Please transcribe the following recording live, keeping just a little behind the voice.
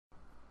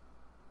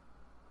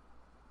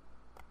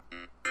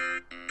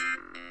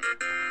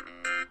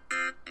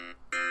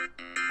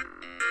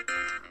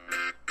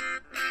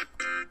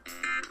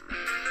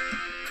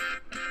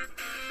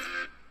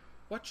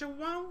what you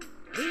want.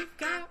 We've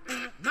got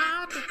a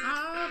might be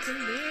hard to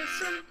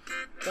listen,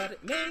 but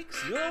it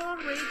makes your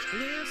rage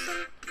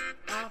glisten.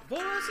 Our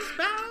voices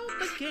about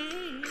the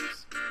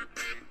games,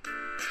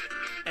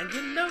 and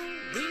you know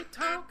we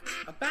talk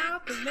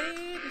about the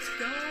latest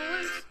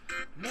goings,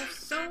 more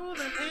so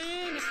than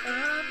any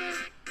other,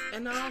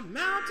 and all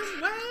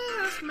Mountain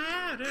West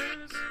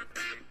matters.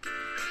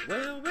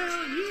 Well,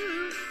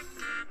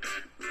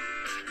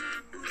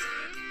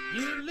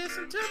 you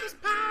listen to this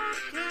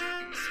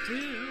podcast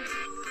too.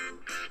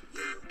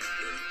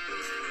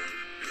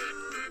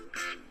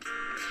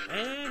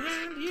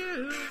 And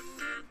you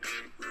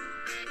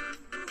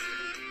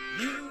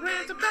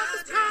rant about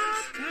this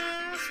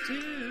podcast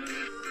too.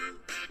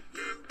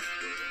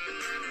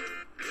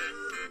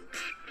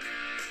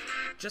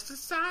 Just a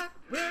site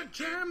where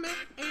Jeremy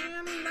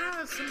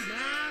analyzes some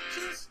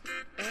matches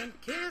and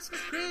Kiss can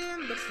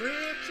grin the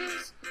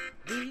britches.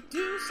 We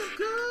do some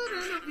good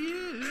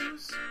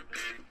interviews.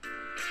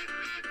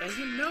 And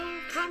you know,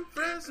 from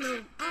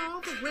Fresno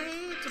all the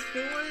way to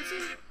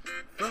Boise,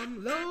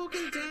 from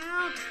Logan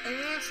down to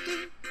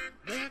Esty,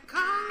 they're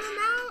calling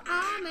out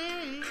our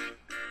name.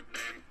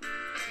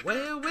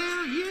 Well,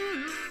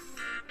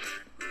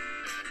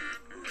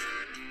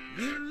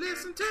 you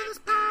listen to this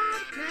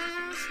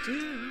podcast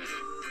too.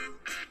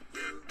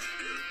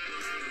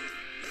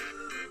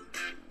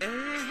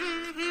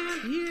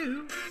 And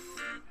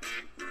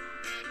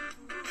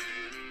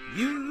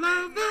you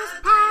love this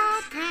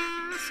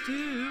podcast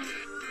too.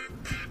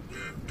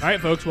 All right,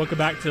 folks, welcome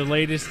back to the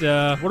latest.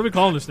 What are we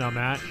calling this now,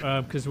 Matt?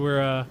 Because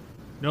we're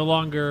no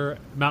longer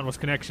Mountain West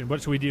Connection.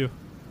 What should we do?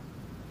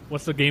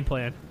 What's the game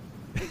plan?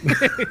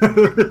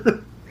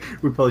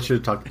 We probably should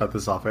have talked about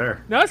this off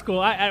air. No, that's cool.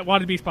 I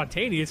wanted to be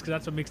spontaneous because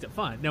that's what makes it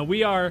fun. Now,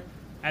 we are,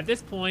 at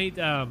this point,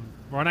 we're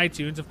on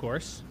iTunes, of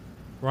course.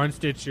 We're on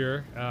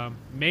Stitcher.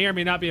 May or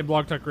may not be in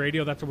Blog Talk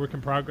Radio. That's a work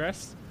in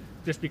progress,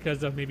 just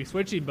because of maybe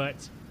switching.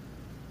 But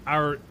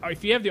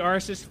if you have the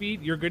RSS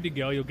feed, you're good to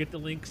go. You'll get the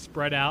link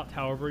spread out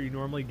however you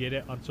normally get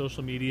it on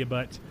social media.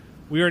 But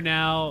we are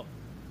now,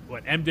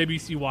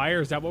 MWC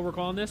Wire? Is that what we're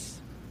calling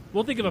this?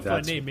 We'll think of a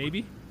fun name,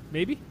 maybe?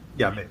 Maybe?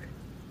 Yeah, maybe.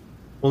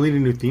 We'll need a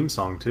new theme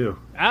song, too.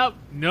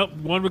 Nope.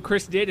 One what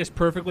Chris did is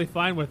perfectly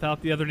fine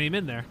without the other name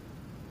in there.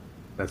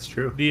 That's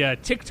true. The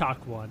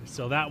TikTok one.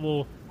 So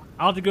I'll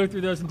have to go through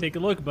those and take a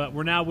look. But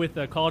we're now with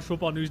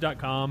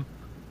collegefootballnews.com,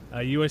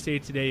 USA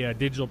Today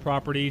digital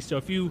property. So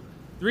the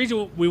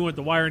reason we went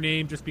the Wire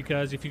name, just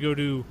because if you go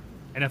to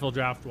NFL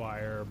Draft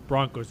Wire,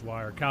 Broncos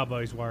Wire,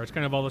 Cowboys Wire, it's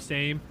kind of all the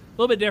same.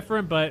 A little bit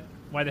different, but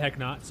why the heck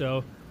not?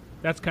 So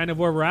that's kind of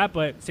where we're at.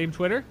 But same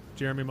Twitter,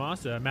 Jeremy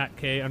Moss,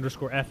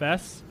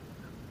 MattK_FS.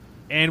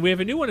 And we have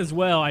a new one as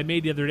well I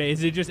made the other day.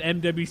 Is it just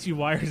MWC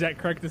Wire? Is that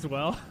correct as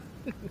well?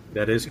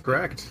 That is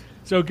correct.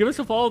 So give us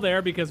a follow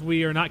there because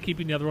we are not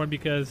keeping the other one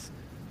because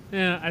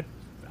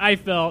I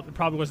felt it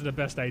probably wasn't the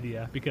best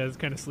idea because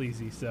it's kind of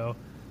sleazy. So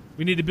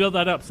we need to build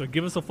that up. So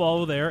give us a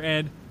follow there.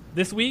 And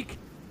this week,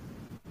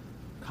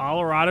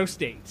 Colorado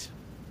State.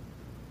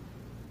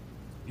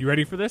 You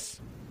ready for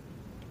this?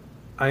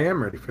 I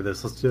am ready for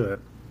this. Let's do it.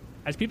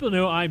 As people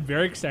know, I'm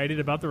very excited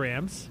about the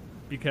Rams.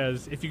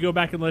 Because if you go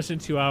back and listen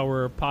to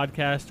our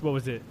podcast, what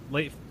was it,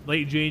 late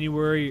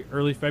January,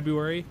 early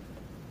February,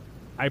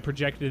 I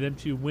projected them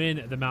to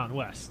win the Mountain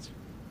West.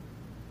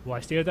 Will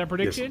I stay with that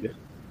prediction? Yes,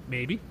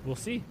 maybe. We'll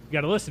see. You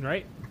got to listen,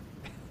 right?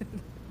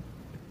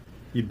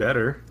 You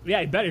better.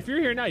 Yeah, you better. If you're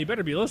here now, you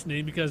better be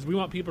listening because we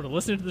want people to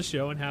listen to the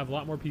show and have a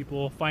lot more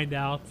people find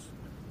out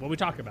what we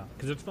talk about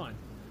because it's fun.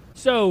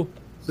 So,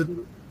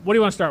 what do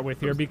you want to start with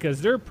here?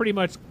 Because they're pretty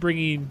much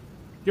bringing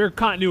their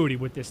continuity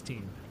with this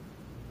team.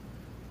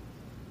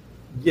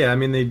 Yeah, I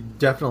mean, they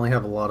definitely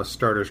have a lot of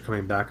starters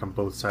coming back on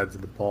both sides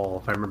of the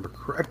ball. If I remember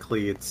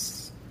correctly,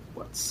 it's,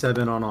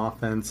 7 on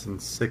offense and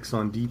 6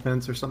 on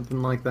defense or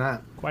something like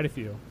that? Quite a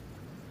few.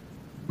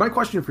 My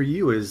question for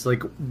you is,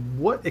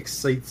 what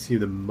excites you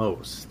the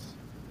most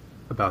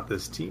about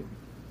this team?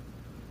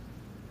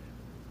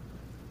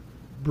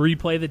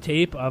 Replay the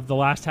tape of the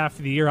last half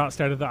of the year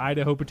outside of the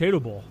Idaho Potato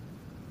Bowl.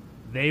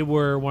 They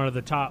were one of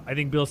the top, I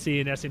think Bill C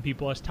and S&P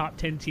Plus top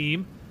 10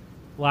 team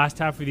last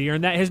half of the year,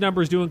 and that his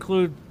numbers do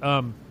include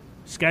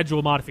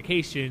schedule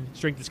modification,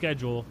 strength of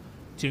schedule,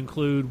 to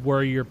include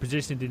where you're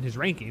positioned in his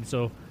ranking.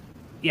 So,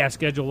 yeah,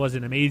 schedule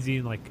wasn't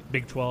amazing like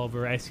Big 12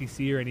 or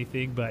SEC or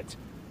anything, but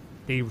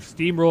they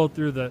steamrolled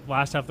through the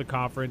last half of the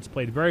conference,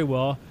 played very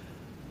well.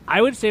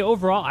 I would say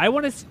overall, I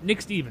want to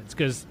Nick Stevens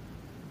because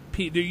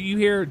you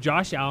hear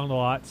Josh Allen a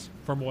lot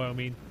from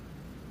Wyoming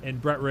and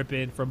Brett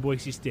Rippon from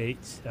Boise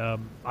State,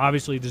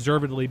 obviously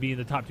deservedly being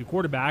the top 2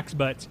 quarterbacks,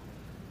 but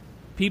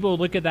people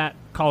look at that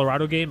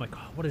Colorado game like,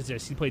 oh, what is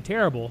this? He played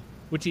terrible,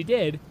 which he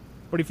did.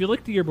 But if you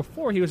look the year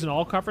before, he was an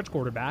all-conference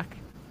quarterback.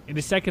 In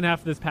the second half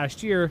of this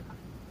past year,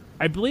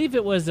 I believe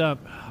it was,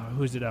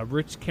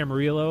 Rich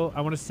Camarillo,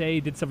 I want to say,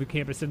 did some of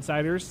Campus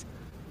Insiders.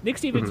 Nick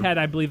Stevens had,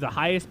 I believe, the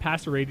highest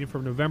passer rating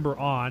from November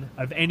on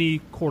of any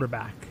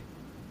quarterback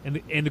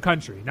in the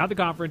country. Not the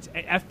conference,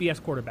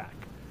 FBS quarterback.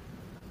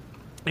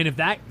 And if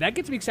that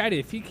gets me excited.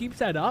 If he keeps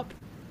that up,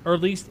 or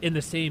at least in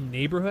the same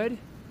neighborhood,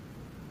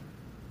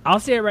 I'll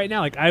say it right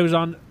now. Like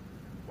I'm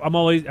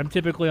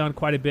typically on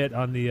quite a bit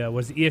on the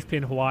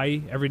ESPN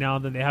Hawaii. Every now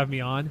and then they have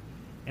me on,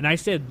 and I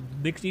said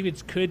Nick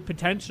Stevens could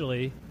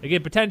potentially,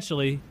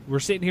 we're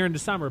sitting here in the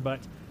summer, but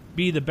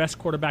be the best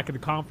quarterback in the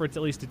conference,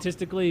 at least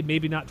statistically.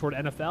 Maybe not toward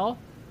NFL,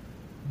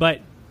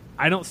 but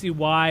I don't see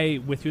why,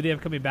 with who they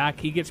have coming back,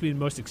 he gets me the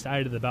most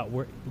excited about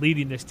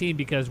leading this team,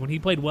 because when he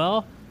played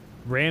well,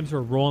 Rams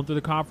were rolling through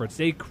the conference.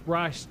 They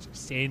crushed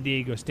San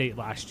Diego State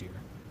last year,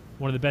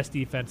 one of the best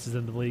defenses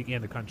in the league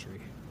and the country.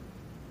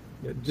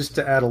 Yeah, just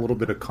to add a little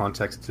bit of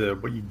context to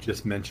what you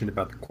just mentioned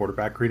about the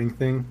quarterback rating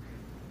thing.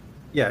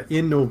 Yeah,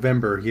 in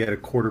November, he had a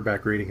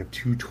quarterback rating of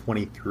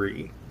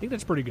 223. I think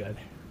that's pretty good.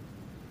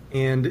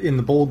 And in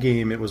the bowl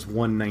game, it was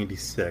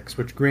 196,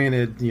 which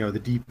granted, the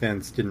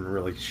defense didn't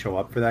really show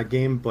up for that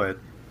game, but,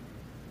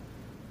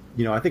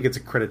 I think it's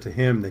a credit to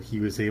him that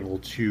he was able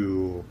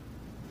to,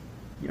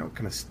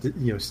 kind of,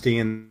 stay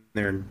in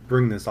there and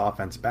bring this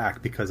offense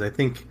back, because I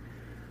think,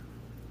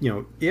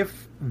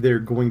 if they're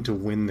going to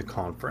win the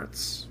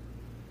conference,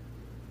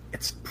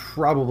 it's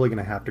probably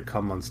going to have to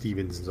come on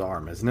Stevens'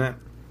 arm, isn't it?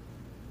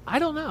 I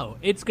don't know.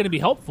 It's going to be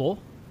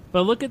helpful,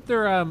 but look at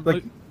their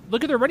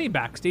look at their running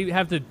backs. They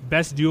have the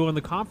best duo in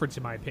the conference,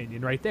 in my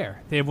opinion, right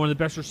there. They have one of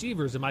the best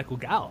receivers in Michael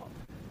Gallup.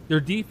 Their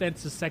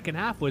defense the second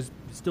half was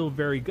still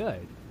very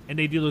good, and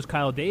they do lose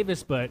Kyle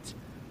Davis, but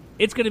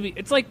it's going to be.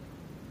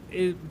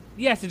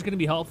 Yes, it's going to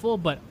be helpful,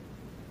 but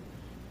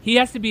he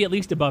has to be at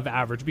least above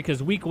average,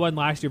 because week 1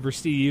 last year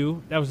versus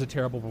CU, that was a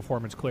terrible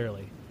performance.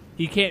 Clearly,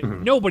 he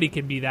can't. Nobody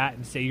can be that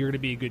and say you're going to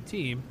be a good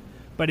team.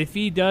 But if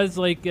he does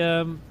like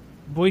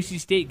Boise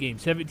State game,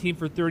 17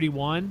 for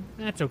 31,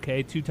 that's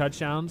okay. 2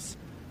 touchdowns.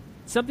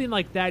 Something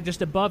like that,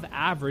 just above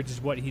average,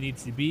 is what he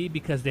needs to be,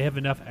 because they have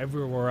enough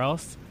everywhere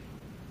else.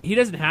 He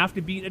doesn't have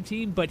to beat a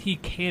team, but he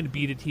can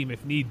beat a team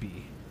if need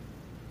be.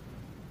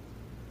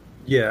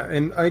 Yeah,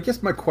 and I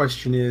guess my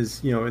question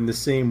is, in the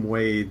same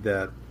way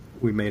that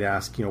we might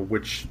ask,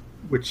 which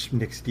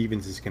Nick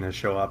Stevens is going to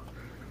show up.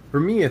 For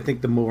me, I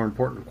think the more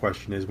important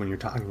question is, when you're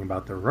talking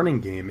about the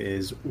running game,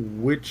 is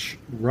which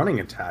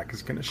running attack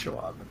is going to show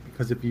up.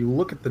 Because if you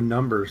look at the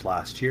numbers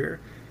last year,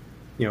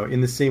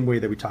 in the same way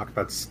that we talked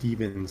about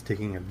Stevens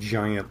taking a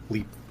giant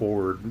leap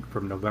forward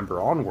from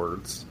November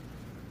onwards,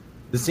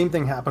 the same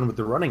thing happened with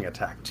the running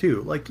attack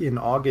too. Like in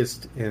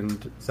August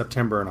and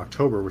September and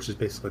October, which is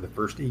basically the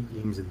first 8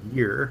 games of the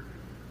year,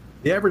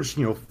 they averaged,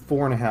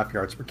 4.5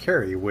 yards per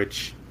carry,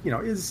 which,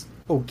 is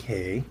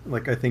okay.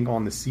 Like, I think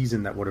on the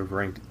season that would have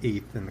ranked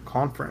 8th in the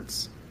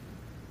conference.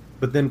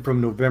 But then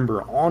from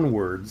November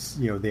onwards,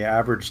 they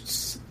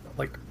averaged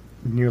like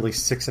nearly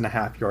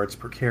 6.5 yards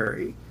per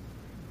carry.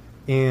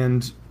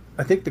 And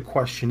I think the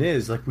question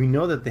is, like, we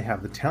know that they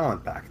have the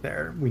talent back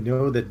there. We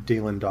know that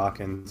Dalen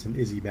Dawkins and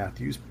Izzy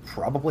Matthews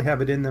probably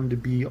have it in them to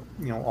be,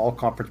 all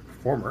conference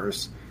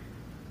performers.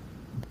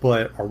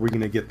 But are we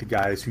going to get the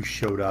guys who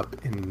showed up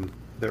in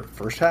the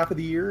first half of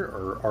the year,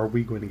 or are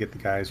we going to get the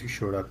guys who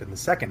showed up in the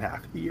second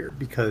half of the year?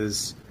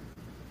 Because,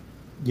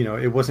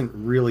 it wasn't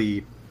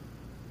really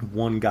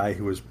one guy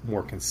who was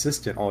more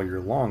consistent all year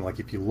long. Like,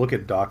 if you look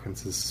at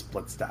Dawkins'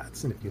 split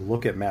stats, and if you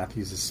look at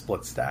Matthews'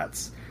 split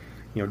stats,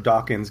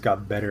 Dawkins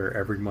got better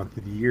every month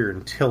of the year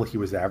until he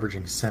was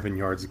averaging 7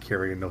 yards a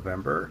carry in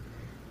November.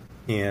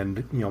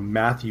 And,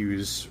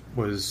 Matthews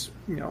was,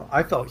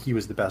 I felt he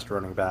was the best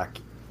running back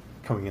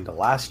coming into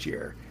last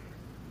year.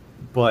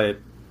 But,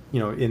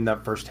 in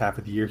that first half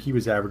of the year, he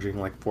was averaging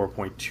like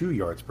 4.2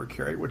 yards per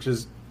carry, which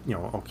is,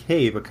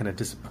 okay, but kind of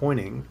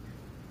disappointing.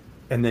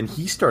 And then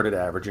he started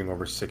averaging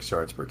over 6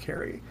 yards per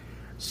carry.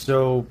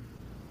 So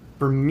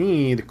for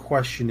me, the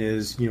question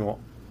is,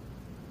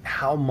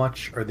 how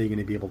much are they going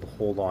to be able to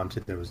hold on to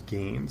those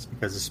gains?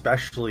 Because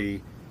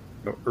especially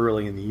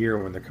early in the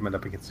year, when they're coming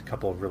up against a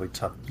couple of really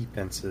tough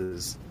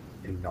defenses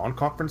in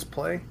non-conference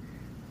play,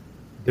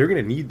 they're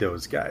going to need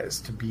those guys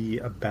to be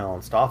a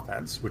balanced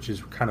offense, which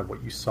is kind of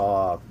what you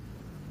saw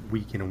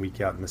week in and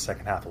week out in the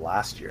second half of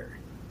last year.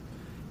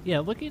 Yeah,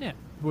 looking at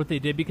what they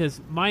did, because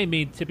my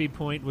main tipping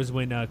point was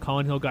when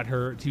Colin Hill got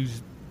hurt.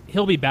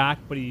 He'll be back,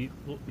 but he's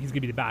going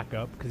to be the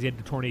backup because he had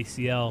the torn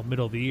ACL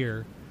middle of the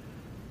year.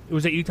 It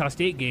was at Utah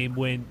State game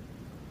when,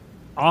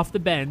 off the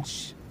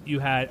bench, you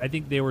had, I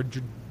think they were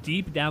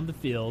deep down the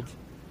field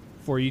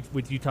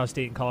with Utah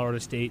State and Colorado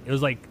State. It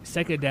was like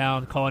second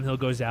down, Colin Hill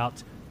goes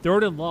out.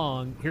 Third and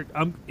long, here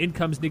in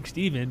comes Nick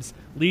Stevens,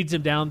 leads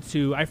them down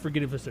to, I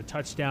forget if it was a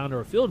touchdown or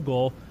a field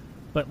goal,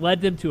 but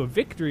led them to a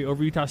victory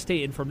over Utah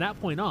State. And from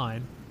that point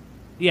on,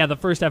 yeah, the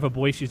first half of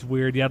Boise is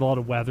weird. You had a lot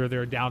of weather. They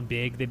were down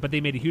big, but they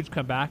made a huge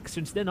comeback.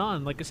 Since then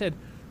on, like I said,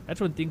 that's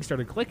when things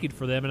started clicking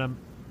for them. And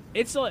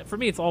for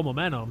me, it's all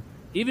momentum.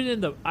 Even in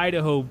the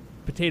Idaho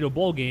Potato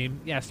Bowl game,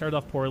 yeah, started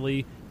off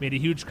poorly, made a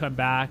huge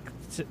comeback.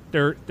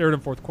 Third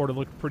and fourth quarter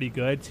looked pretty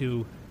good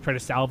to try to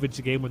salvage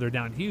the game when they're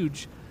down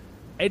huge.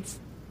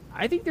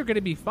 I think they're going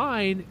to be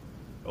fine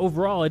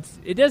overall.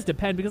 It does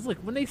depend, because like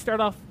when they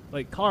start off,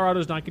 like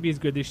Colorado's not going to be as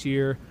good this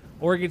year.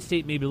 Oregon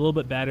State maybe a little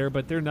bit better,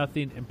 but they're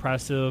nothing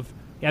impressive.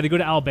 Yeah, they go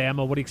to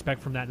Alabama. What do you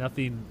expect from that?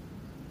 Nothing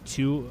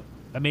too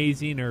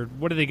amazing, or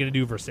what are they going to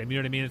do versus him? You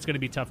know what I mean? It's going to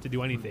be tough to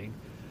do anything.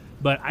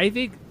 But I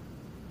think,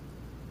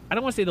 I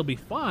don't want to say they'll be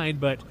fine,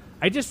 but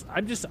I'm just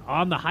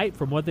on the hype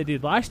from what they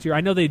did last year.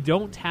 I know they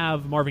don't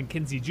have Marvin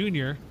Kinsey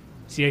Jr.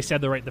 See, I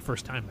said that right the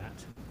first time,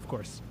 Matt. Of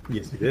course.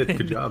 Yes, you did.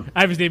 Good job.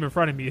 I have his name in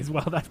front of me as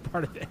well. That's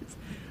part of it.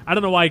 I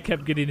don't know why I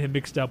kept getting him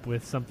mixed up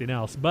with something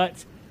else,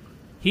 but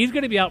he's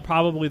going to be out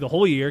probably the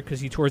whole year because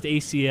he tore his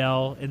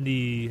ACL in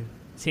the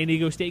San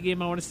Diego State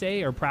game, I want to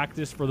say, or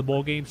practice for the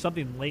bowl game,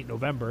 something late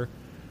November.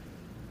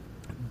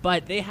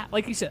 But they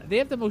like you said, they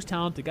have the most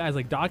talented guys.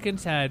 Like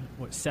Dawkins had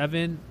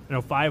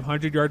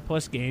 500-yard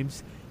plus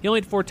games. He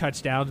only had 4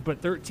 touchdowns,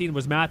 but 13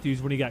 was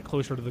Matthews when he got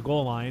closer to the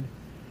goal line.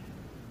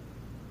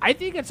 I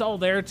think it's all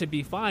there to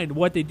be fine.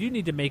 What they do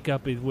need to make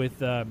up is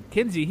with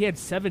Kinsey. He had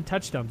 7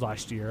 touchdowns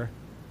last year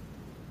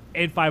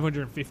and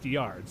 550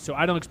 yards. So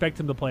I don't expect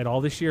him to play at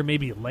all this year.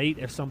 Maybe late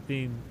if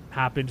something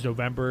happens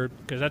November,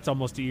 because that's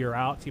almost a year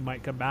out. He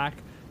might come back.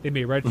 They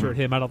may redshirt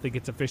him. I don't think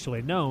it's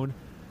officially known.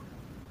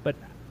 But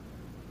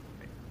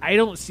I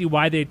don't see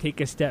why they'd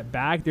take a step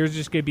back. There's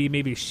just going to be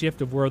maybe a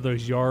shift of where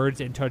those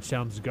yards and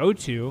touchdowns go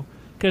to,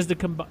 because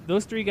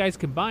those 3 guys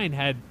combined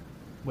had,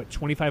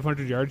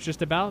 2,500 yards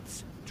just about,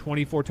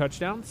 24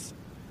 touchdowns.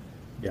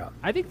 Yeah.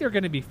 I think they're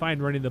going to be fine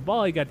running the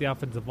ball. You got the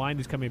offensive line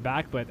who's coming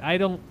back, but I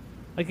don't,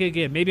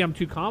 again, maybe I'm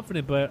too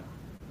confident, but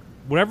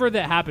whatever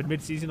that happened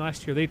midseason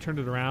last year, they turned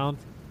it around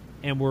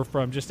and were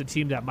from just a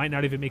team that might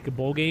not even make a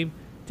bowl game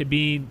to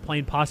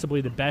playing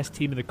possibly the best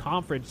team in the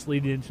conference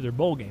leading into their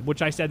bowl game,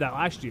 which I said that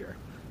last year.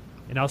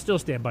 And I'll still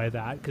stand by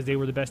that because they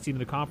were the best team in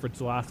the conference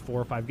the last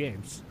 4 or 5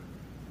 games.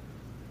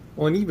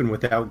 Well, and even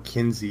without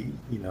Kinsey,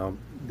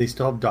 they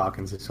still have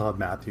Dawkins, they still have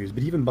Matthews,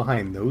 but even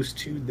behind those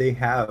 2, they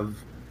have,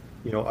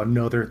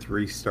 another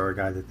 3-star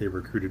guy that they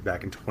recruited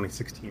back in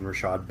 2016,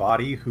 Rashad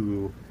Body,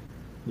 who,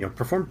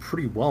 performed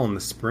pretty well in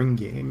the spring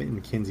game in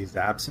Kinsey's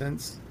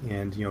absence,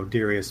 and,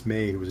 Darius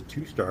May, who was a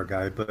 2-star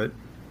guy, but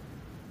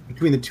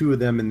between the 2 of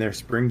them in their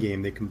spring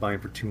game, they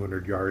combined for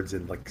 200 yards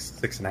and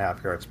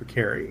 6.5 yards per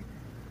carry.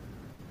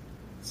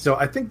 So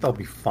I think they'll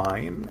be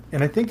fine,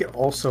 and I think it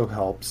also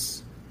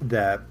helps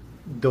that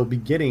they'll be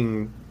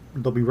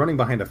running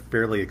behind a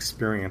fairly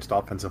experienced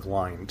offensive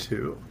line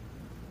too.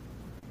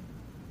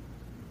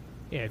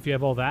 Yeah, if you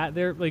have all that,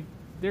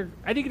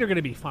 I think they're going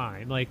to be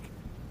fine. Like,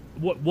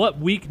 what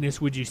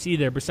weakness would you see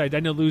there besides? I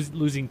know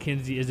losing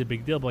Kinsey is a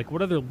big deal, but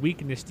what other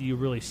weakness do you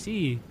really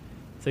see?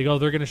 It's like,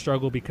 they're going to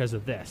struggle because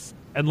of this,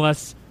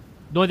 unless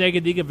no one I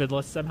can think of,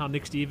 unless somehow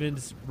Nick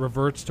Stevens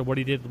reverts to what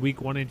he did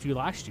week 1 and 2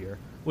 last year,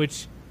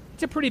 which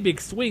it's a pretty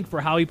big swing for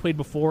how he played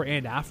before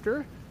and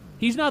after.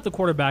 He's not the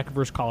quarterback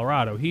versus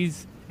Colorado.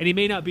 And he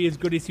may not be as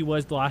good as he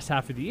was the last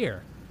half of the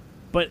year.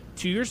 But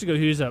 2 years ago,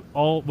 he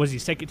was he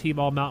second team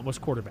All Mountain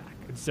West quarterback.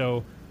 And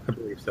so I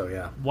believe so,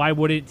 yeah. Why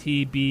wouldn't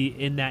he be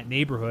in that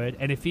neighborhood?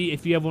 And if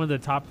you have one of the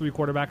top 3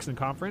 quarterbacks in the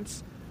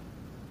conference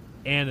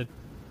and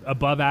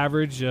above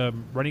average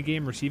running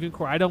game, receiving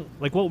core,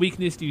 what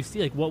weakness do you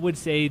see? What would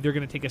say they're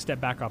going to take a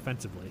step back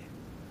offensively?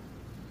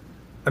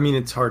 I mean,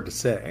 it's hard to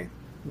say.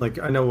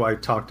 I know I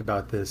talked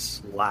about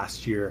this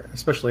last year,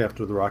 especially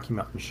after the Rocky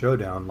Mountain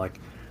Showdown.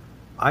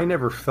 I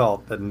never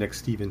felt that Nick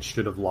Stevens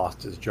should have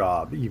lost his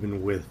job,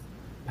 even with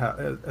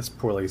as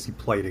poorly as he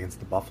played against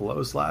the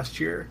Buffaloes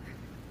last year.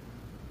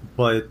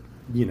 But,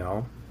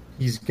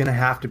 he's going to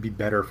have to be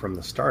better from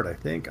the start, I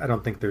think. I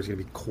don't think there's going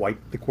to be quite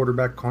the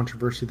quarterback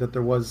controversy that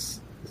there was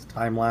this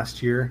time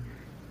last year.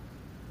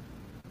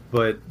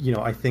 But,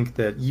 I think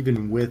that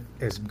even with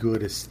as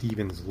good as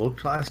Stevens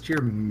looked last year,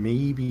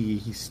 maybe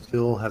he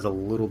still has a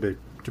little bit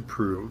to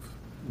prove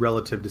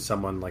relative to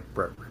someone like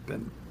Brett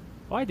Rippon.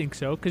 Well, I think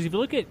so, because if you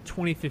look at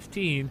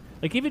 2015,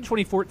 even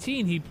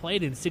 2014, he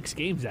played in 6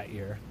 games that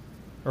year,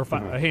 or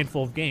a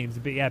handful of games,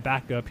 but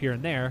backup here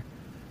and there.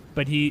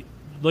 But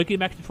looking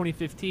back to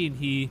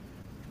 2015,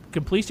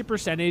 completion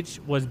percentage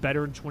was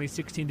better in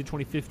 2016 to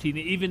 2015.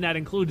 Even that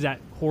includes that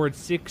horrid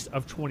 6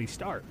 of 20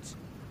 starts.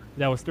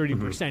 That was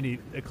 30%. He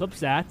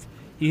eclipsed that.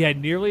 He had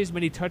nearly as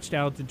many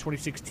touchdowns in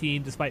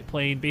 2016 despite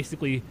playing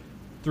basically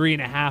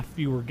 3.5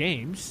 fewer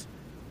games.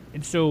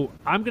 And so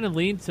I'm going to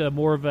lean to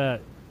more of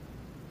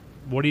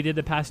what he did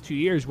the past 2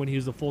 years when he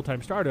was a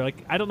full-time starter.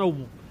 I don't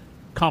know,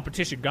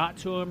 competition got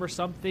to him or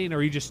something,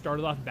 or he just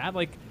started off bad.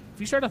 If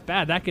you start off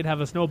bad, that could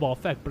have a snowball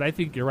effect. But I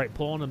think you're right,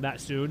 pulling him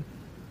that soon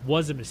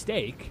was a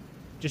mistake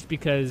just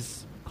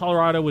because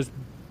Colorado was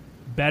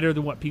better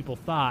than what people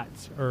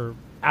thought, or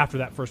after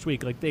that first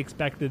week. They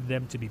expected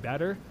them to be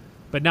better,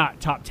 but not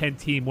top 10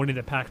 team winning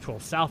the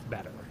Pac-12 South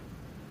better.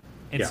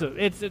 And so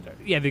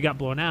they got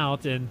blown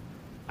out, and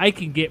I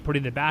can get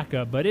putting the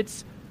backup, but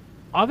it's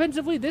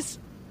offensively,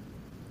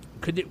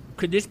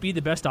 could this be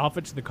the best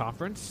offense in the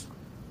conference?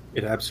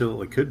 It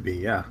absolutely could be,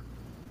 yeah.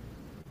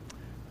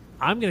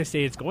 I'm going to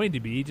say it's going to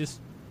be.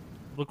 Just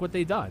look what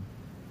they've done.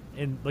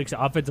 And like I said,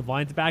 offensive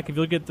line's back. If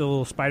you look at the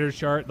little spider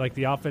chart,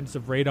 the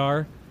offensive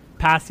radar,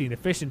 passing,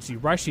 efficiency,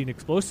 rushing,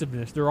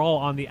 explosiveness, they're all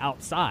on the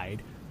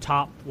outside.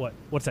 Top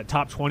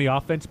 20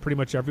 offense pretty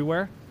much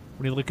everywhere.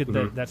 When you look at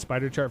that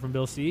spider chart from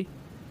Bill C.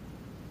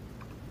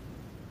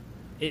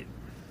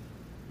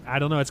 I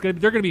don't know.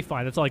 They're gonna be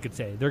fine. That's all I could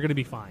say. They're gonna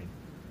be fine.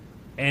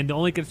 And the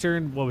only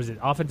concern, what was it?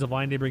 Offensive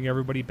line, they bring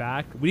everybody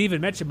back. We even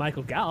mentioned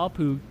Michael Gallup,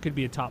 who could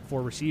be a top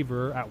 4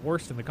 receiver at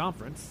worst in the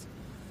conference.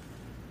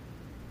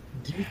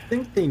 Do you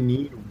think they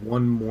need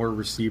one more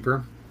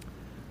receiver?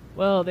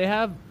 Well, they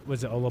have,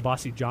 was it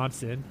Olabasi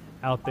Johnson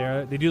out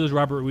there? They do lose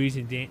Robert Ruiz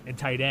and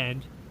tight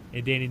end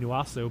and Danny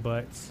Nuaso,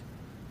 but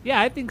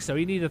yeah, I think so.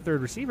 You need a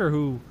third receiver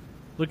who,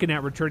 looking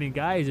at returning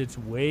guys, it's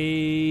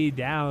way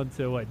down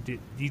to what,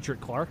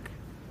 Dietrich Clark?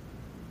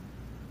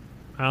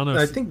 I don't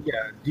know. I think,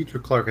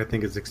 Dietrich Clark, I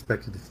think, is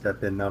expected to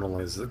step in not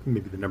only as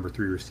maybe the number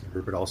 3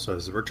 receiver, but also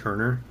as a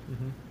returner.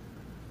 Mm-hmm.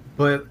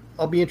 But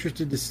I'll be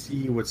interested to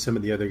see what some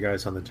of the other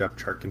guys on the depth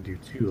chart can do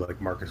too, like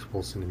Marcus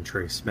Wilson and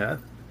Trey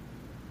Smith.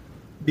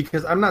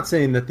 Because I'm not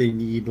saying that they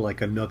need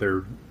like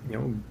another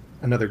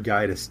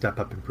guy to step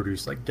up and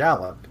produce like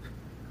Gallup,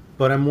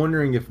 but I'm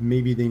wondering if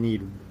maybe they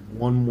need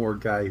one more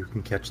guy who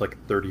can catch like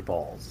 30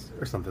 balls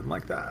or something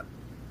like that.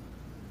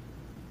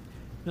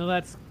 No,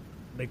 that's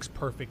makes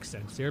perfect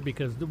sense here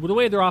because the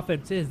way their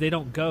offense is, they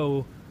don't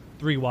go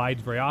 3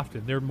 wides very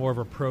often. They're more of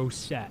a pro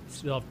set.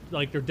 So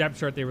like their depth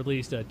chart, they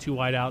released 2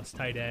 wide outs,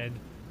 tight end,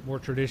 more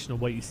traditional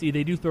what you see.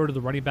 They do throw to the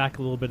running back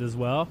a little bit as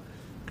well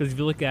because if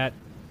you look at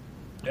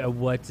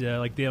like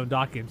Deion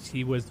Dawkins,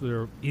 he's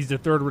the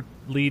third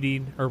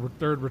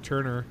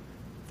returner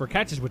for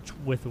catches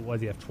with what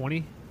does he have,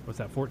 20? What's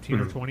that, 14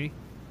 or 20?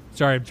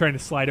 Sorry, I'm trying to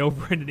slide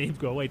over and the names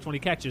go away. 20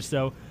 catches.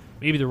 So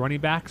maybe the running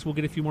backs will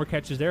get a few more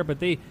catches there,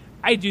 but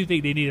I do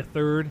think they need a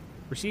third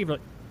receiver.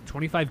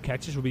 25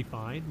 catches will be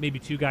fine. Maybe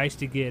 2 guys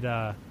to get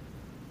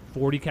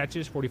 40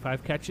 catches,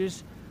 45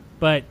 catches.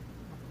 But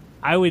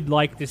I would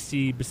like to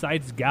see,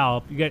 besides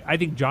Gallup, I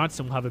think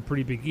Johnson will have a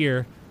pretty big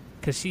year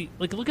because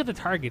look at the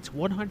targets,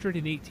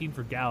 118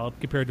 for Gallup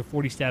compared to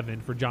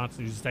 47 for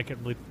Johnson, who's the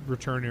second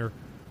returner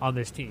on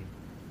this team,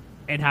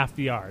 and half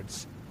the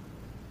yards.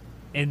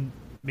 And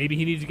maybe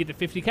he needs to get to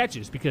 50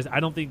 catches because I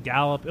don't think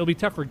it'll be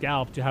tough for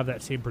Gallup to have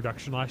that same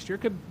production last year.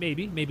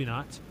 Maybe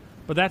not.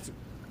 But that's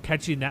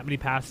catching that many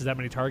passes, that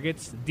many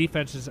targets.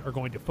 Defenses are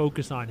going to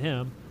focus on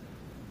him.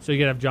 So you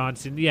got to have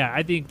Johnson. Yeah,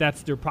 I think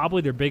that's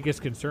probably their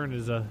biggest concern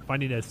is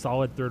finding a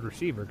solid third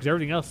receiver because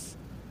everything else,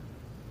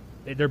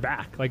 they're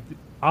back. Like the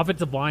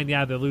offensive line,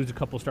 they lose a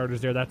couple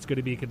starters there. That's going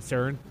to be a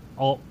concern.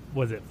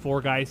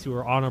 4 guys who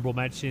are honorable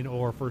mention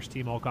or first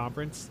team all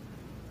conference?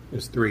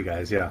 There's 3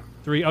 guys, yeah.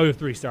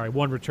 3, sorry.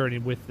 1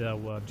 returning with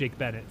Jake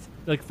Bennett.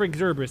 Like Frank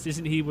Zebras,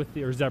 isn't he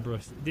or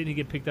Zebras? Didn't he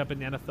get picked up in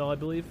the NFL, I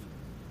believe?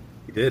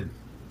 He did.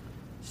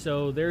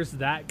 So there's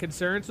that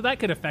concern. So that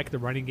could affect the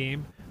running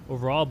game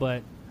overall.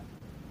 But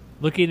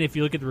if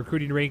you look at the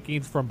recruiting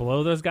rankings from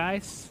below those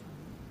guys,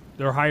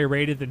 they're higher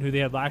rated than who they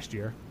had last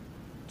year.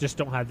 Just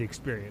don't have the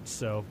experience.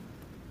 So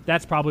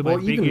that's probably my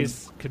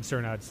biggest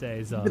concern, I would say.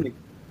 Is even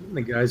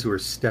the guys who are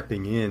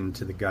stepping in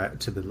to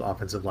the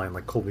offensive line,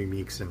 like Colby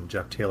Meeks and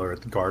Jeff Taylor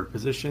at the guard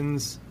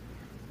positions,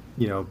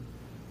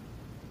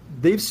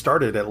 they've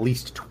started at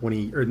least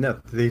 20, or no,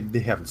 they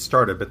haven't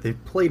started, but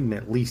they've played in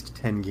at least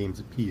 10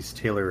 games apiece.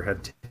 Taylor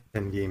had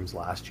 10 games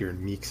last year,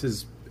 and Meeks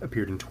has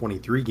appeared in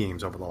 23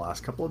 games over the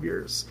last couple of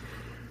years.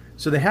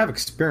 So they have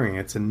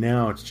experience, and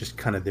now it's just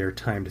kind of their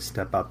time to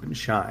step up and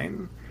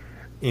shine.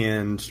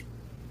 And,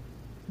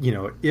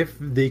 if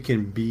they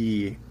can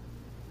be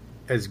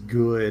as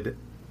good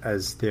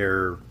as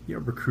their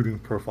recruiting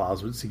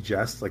profiles would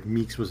suggest, like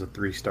Meeks was a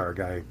 3-star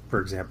guy, for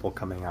example,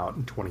 coming out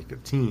in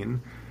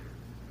 2015,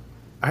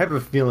 I have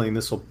a feeling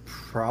this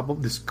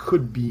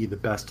could be the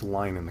best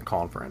line in the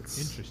conference.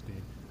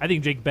 Interesting. I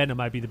think Jake Bennett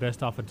might be the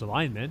best offensive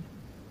lineman.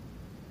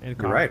 And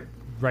you're right.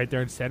 Right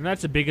there in center.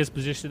 That's the biggest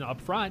position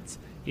up front.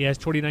 He has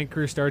 29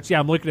 career starts. Yeah,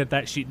 I'm looking at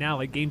that sheet now,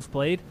 like games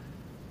played.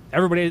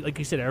 Everybody, like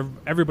you said,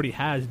 everybody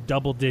has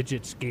double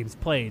digits games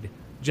played.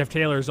 Jeff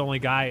Taylor is the only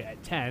guy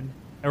at 10.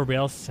 Everybody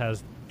else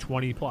has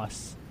 20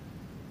 plus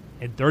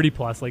and 30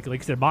 plus. Like you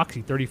said,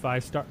 Moxie,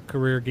 35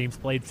 career games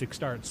played, 6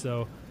 starts.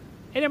 So.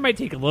 And it might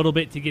take a little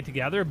bit to get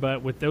together,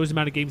 but with those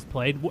amount of games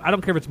played, I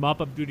don't care if it's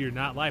mop-up duty or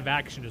not, live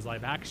action is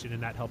live action,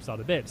 and that helps out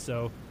a bit.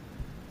 So,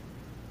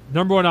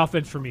 number 1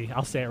 offense for me.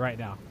 I'll say it right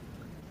now.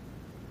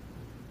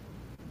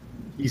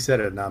 You said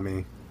it, not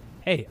me.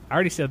 Hey, I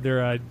already said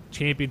they're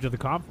champions of the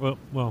conference.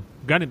 Well,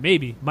 gonna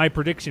maybe. My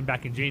prediction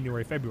back in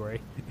January, February.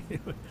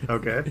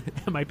 Okay.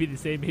 It might be the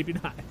same, maybe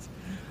not.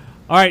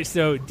 All right,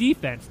 so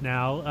defense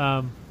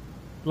now.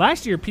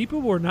 Last year,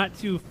 people were not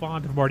too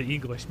fond of Marty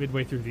English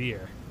midway through the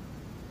year.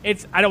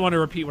 I don't want to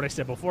repeat what I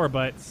said before,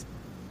 but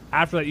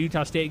after that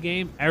Utah State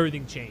game,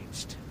 everything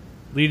changed.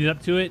 Leading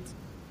up to it,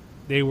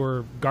 they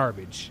were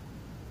garbage.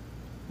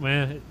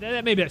 Well,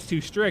 maybe that's too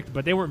strict,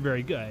 but they weren't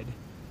very good.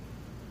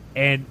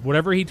 And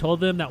whatever he told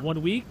them that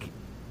 1 week,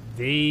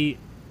 they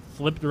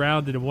flipped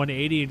around to the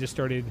 180 and just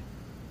started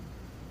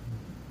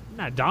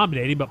not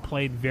dominating, but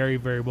playing very,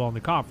 very well in the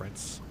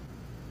conference.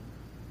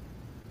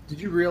 Did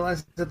you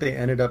realize that they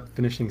ended up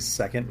finishing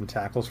 2nd in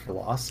tackles for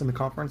loss in the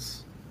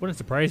conference? Wouldn't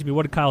surprise me.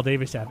 What did Kyle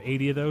Davis have?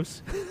 80 of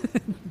those?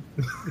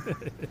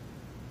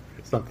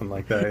 Something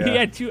like that, yeah. He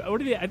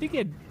had I think he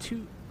had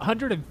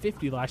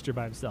 250 last year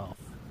by himself.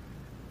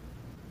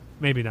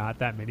 maybe not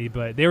that many,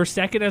 but they were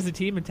second as a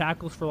team in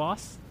tackles for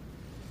loss.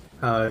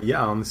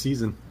 Yeah, on the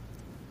season.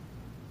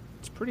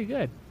 It's pretty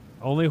good.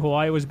 Only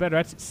Hawaii was better.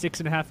 That's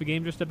 6.5 a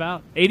game, just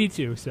about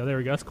 82. So there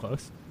we go. It's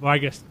close. Well, I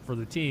guess for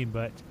the team,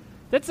 but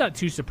that's not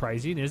too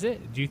surprising, is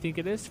it? Do you think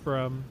it is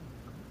from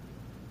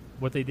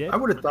what they did? I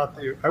would have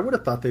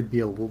thought they'd be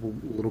a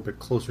little bit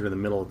closer to the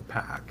middle of the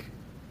pack.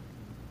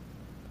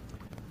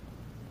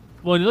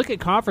 Well, when you look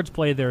at conference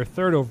play, they're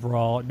third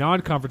overall.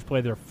 Non-conference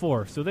play, they're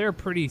fourth. So they're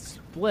pretty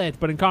split.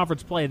 But in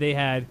conference play, they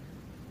had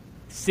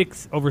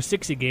over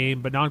 6 a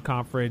game. But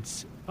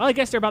non-conference, well, I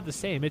guess they're about the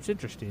same. It's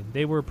interesting.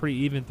 They were pretty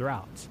even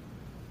throughout.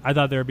 I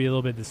thought there would be a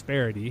little bit of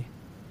disparity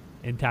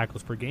in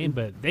tackles per game,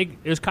 but it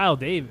was Kyle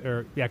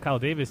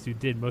Davis who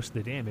did most of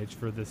the damage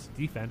for this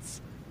defense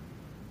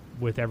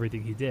with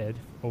everything he did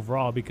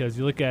overall. Because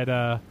you look at,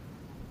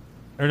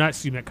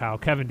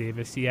 Kevin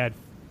Davis, he had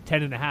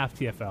 10.5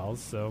 TFLs.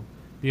 So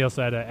he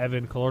also had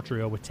Evan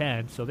Colortrio with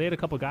 10. So they had a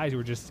couple guys who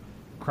were just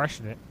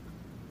crushing it.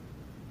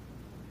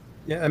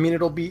 Yeah, I mean,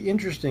 it'll be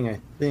interesting, I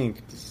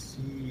think, to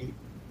see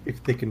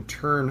if they can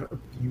turn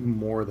a few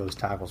more of those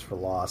tackles for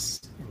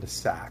loss into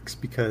sacks,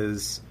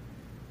 because,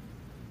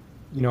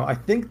 I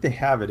think they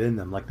have it in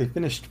them. Like, they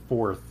finished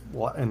fourth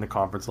in the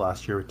conference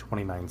last year with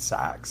 29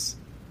 sacks.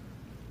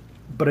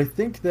 But I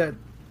think that,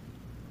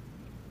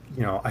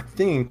 I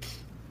think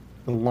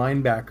the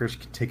linebackers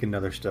could take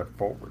another step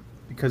forward,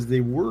 because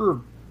they were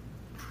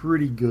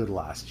pretty good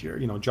last year.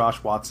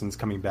 Josh Watson's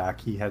coming back.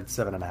 He had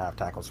 7.5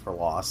 tackles for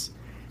loss.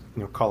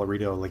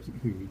 Colorado, like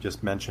you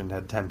just mentioned,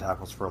 had 10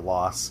 tackles for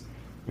loss.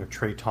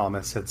 Trey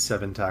Thomas had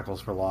 7 tackles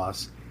for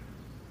loss.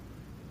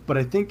 But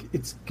I think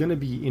it's going to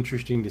be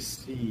interesting to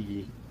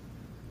see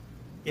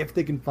if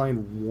they can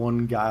find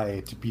one guy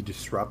to be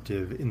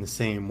disruptive in the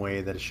same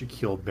way that a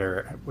Shaquille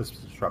Barrett was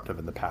disruptive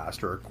in the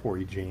past, or a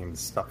Corey James,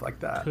 stuff like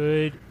that.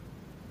 Could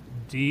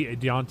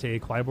Deontay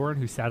Clyburn,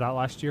 who sat out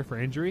last year for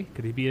injury,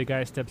 could he be a guy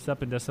who steps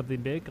up and does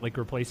something big, like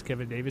replace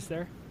Kevin Davis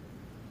there?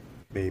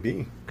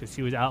 Maybe. Because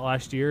he was out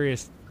last year. He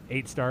has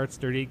 8 starts,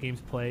 38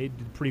 games played,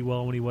 did pretty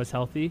well when he was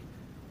healthy.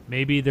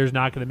 Maybe there's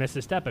not going to miss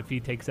a step if he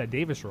takes that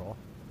Davis role.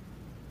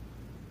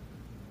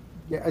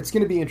 Yeah, it's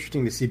going to be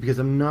interesting to see, because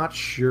I'm not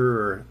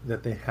sure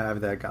that they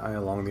have that guy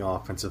along the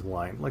offensive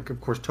line. Like, of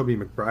course, Toby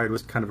McBride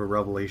was kind of a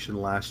revelation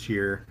last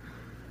year,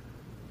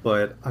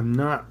 but I'm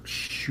not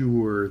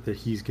sure that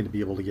he's going to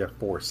be able to get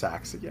 4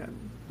 sacks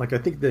again. Like, I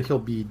think that he'll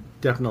be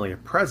definitely a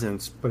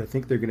presence, but I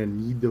think they're going to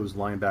need those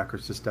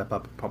linebackers to step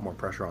up and put more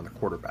pressure on the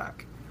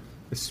quarterback,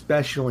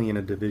 especially in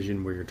a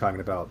division where you're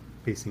talking about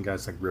facing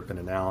guys like Rippon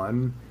and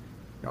Allen,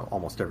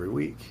 almost every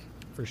week.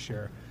 For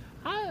sure.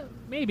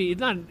 Maybe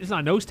it's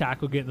not nose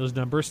tackle getting those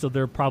numbers, so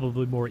they're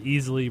probably more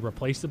easily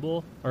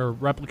replaceable or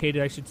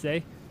replicated, I should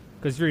say.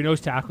 Because if you're a nose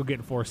tackle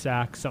getting 4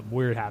 sacks, something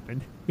weird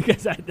happened,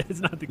 because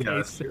that's not the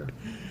case.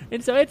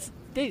 And so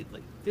they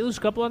lose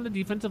a couple on the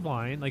defensive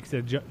line. Like I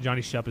said,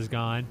 Johnny Shupp is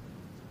gone,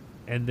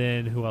 and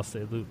then who else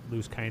they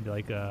lose? Kind of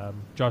like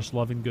Josh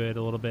Lovingood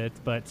a little bit,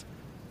 but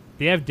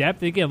they have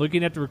depth. Again,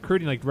 looking at the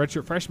recruiting, like the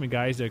redshirt freshman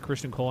guys,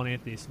 Christian Cole and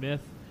Anthony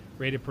Smith,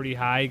 rated pretty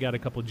high. Got a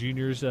couple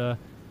juniors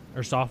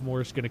or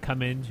sophomores going to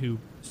come in who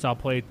saw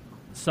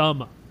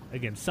some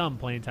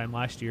playing time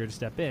last year to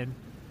step in.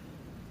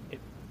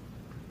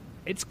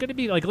 It's going to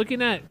be like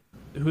looking at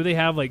who they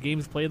have, like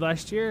games played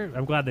last year.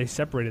 I'm glad they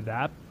separated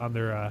that on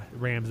their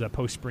Rams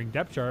post-spring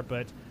depth chart.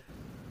 But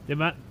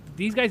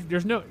these guys,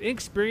 there's no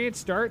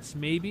inexperienced starts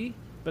maybe,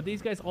 but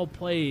these guys all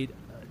played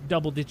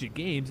double-digit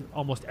games.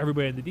 Almost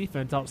everybody in the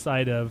defense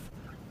outside of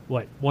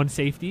one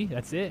safety.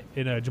 That's it.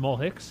 In Jamal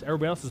Hicks,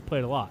 everybody else has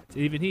played a lot.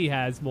 Even he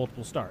has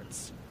multiple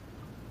starts.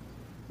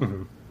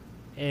 Mm-hmm.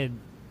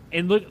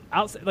 And look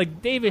outside,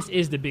 like Davis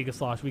is the biggest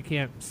loss. We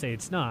can't say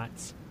it's not,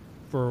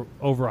 for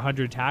over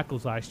 100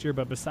 tackles last year.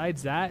 But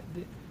besides that,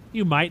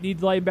 you might need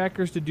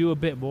linebackers to do a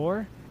bit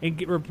more.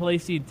 And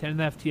replacing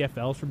 10.5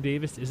 TFLs from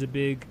Davis is a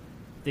big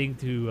thing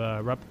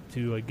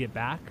to get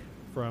back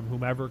from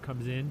whomever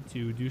comes in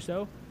to do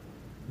so.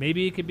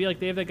 Maybe it could be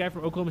like they have that guy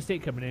from Oklahoma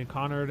State coming in,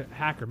 Connor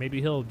Hacker.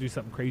 Maybe he'll do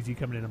something crazy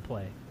coming in and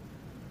play.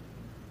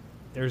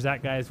 There's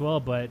that guy as well.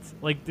 But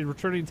like the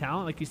returning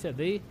talent, like you said,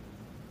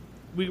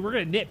 we're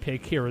going to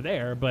nitpick here or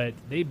there, but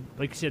they,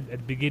 like you said at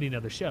the beginning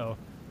of the show,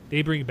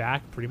 they bring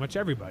back pretty much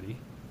everybody.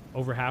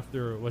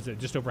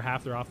 Just over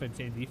half their offense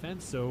and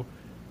defense? So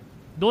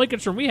the only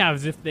concern we have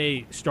is if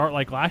they start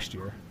like last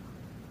year.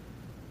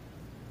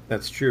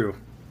 That's true.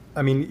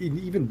 I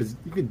mean,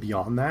 even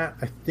beyond that,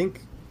 I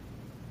think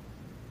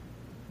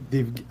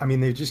they've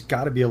just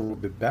got to be a little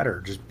bit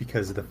better, just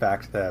because of the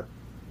fact that,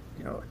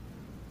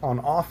 on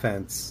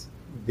offense,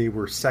 they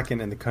were second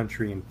in the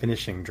country in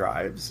finishing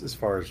drives as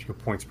far as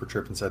points per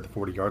trip inside the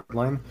 40-yard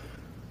line.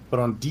 But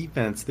on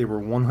defense, they were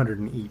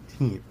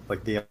 118th.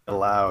 Like, they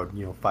allowed,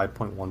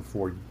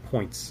 5.14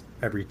 points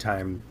every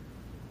time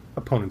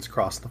opponents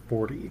crossed the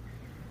 40.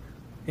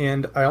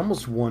 And I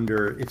almost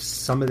wonder if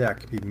some of that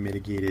could be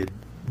mitigated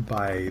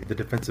by the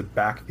defensive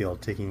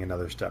backfield taking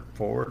another step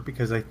forward,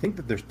 because I think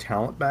that there's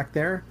talent back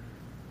there.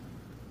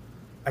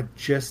 I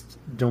just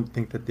don't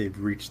think that they've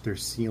reached their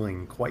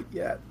ceiling quite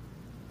yet.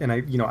 and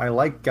I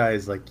like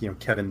guys like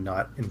Kevin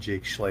Nutt and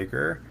Jake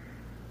Schlager,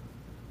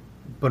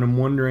 but I'm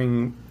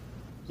wondering,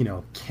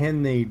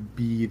 can they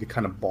be the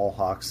kind of ball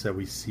hawks that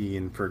we see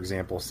in, for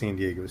example, San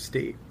Diego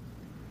State,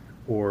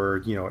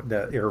 or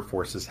that Air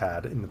Force has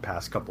had in the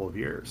past couple of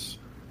years,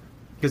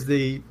 because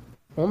they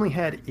only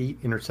had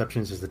 8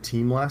 interceptions as a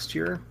team last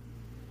year.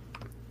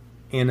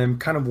 And I'm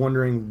kind of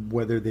wondering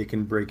whether they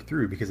can break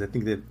through, because I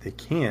think that if they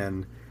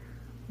can,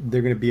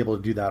 they're going to be able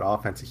to do that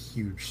offense a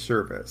huge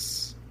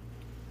service.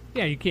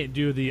 Yeah, you can't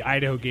do the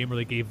Idaho game where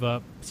they gave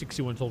up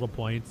 61 total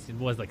points and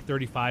was like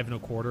 35 and a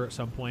quarter at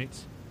some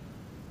points.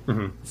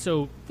 Mm-hmm.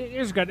 So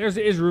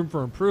there's room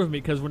for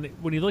improvement, because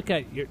when you look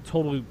at your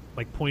total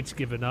like points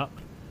given up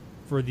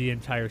for the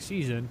entire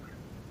season,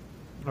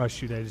 oh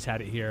shoot, I just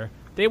had it here.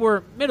 They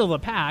were middle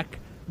of the pack,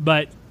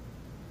 but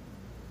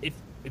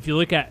if you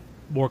look at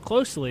more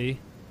closely,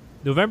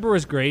 November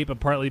was great, but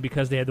partly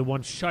because they had the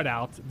one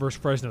shutout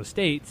versus Fresno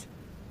State.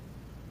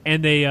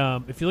 And they,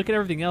 if you look at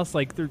everything else,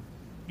 like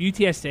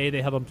UTSA,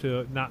 they held them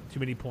to not too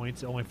many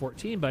points, only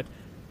 14, but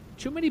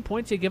too many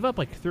points they give up,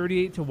 like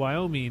 38 to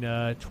Wyoming,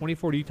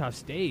 24 to Utah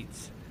State,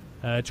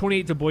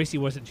 28 to Boise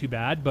wasn't too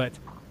bad, but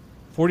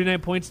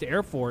 49 points to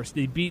Air Force.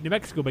 They beat New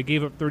Mexico but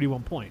gave up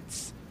 31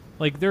 points.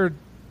 Like, their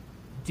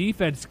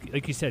defense,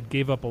 like you said,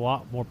 gave up a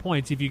lot more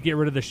points. If you get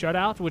rid of the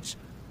shutout, which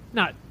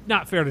not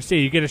fair to say,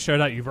 you get a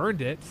shutout, you've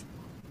earned it.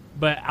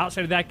 But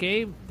outside of that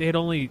game, they had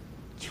only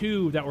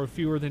 2 that were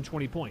fewer than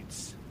 20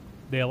 points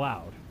they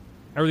allowed.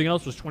 Everything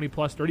else was 20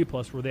 plus, 30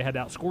 plus, where they had to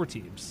outscore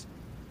teams.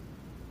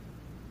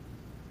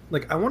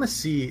 Like, I want to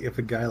see if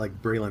a guy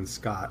like Braylon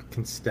Scott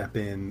can step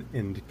in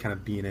and kind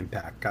of be an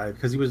impact guy,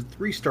 because he was a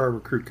 3-star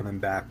recruit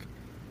coming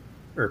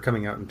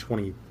out in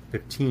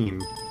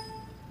 2015,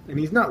 and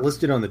he's not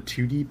listed on the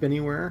 2 deep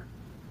anywhere.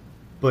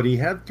 But he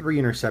had 3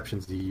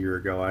 interceptions a year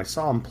ago. I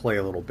saw him play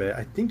a little bit.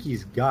 I think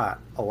he's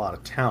got a lot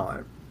of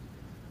talent.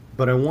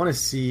 But I want to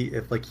see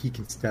if he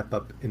can step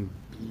up and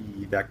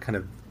be that kind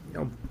of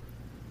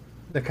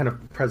that kind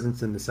of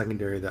presence in the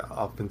secondary that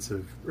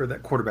offensive or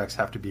that quarterbacks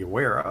have to be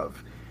aware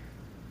of.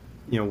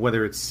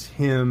 Whether it's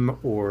him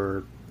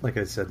or, like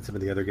I said, some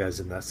of the other guys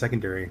in that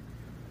secondary.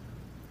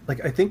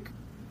 I think.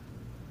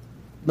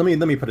 Let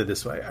me put it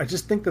this way. I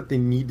just think that they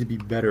need to be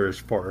better as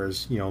far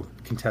as,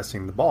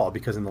 contesting the ball,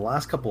 because in the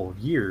last couple of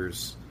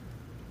years,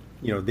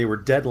 they were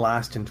dead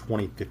last in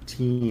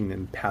 2015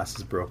 in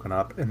passes broken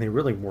up, and they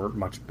really weren't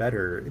much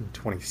better in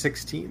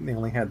 2016. They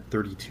only had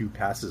 32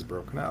 passes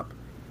broken up,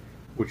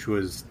 which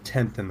was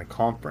 10th in the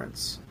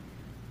conference.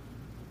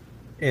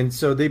 And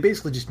so they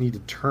basically just need to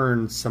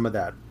turn some of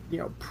that,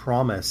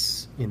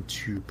 promise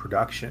into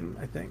production,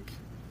 I think.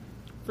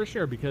 For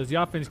sure, because the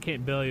offense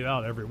can't bail you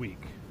out every week.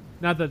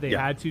 Not that they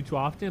had to too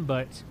often,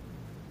 but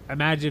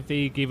imagine if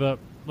they gave up,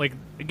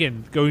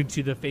 again, going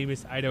to the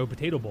famous Idaho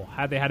Potato Bowl.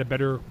 Had they had a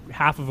better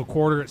half of a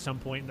quarter at some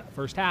point in that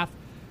first half,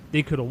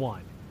 they could have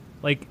won.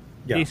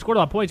 They scored a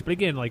lot of points, but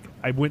again,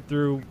 I went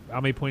through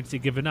how many points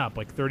they'd given up,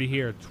 30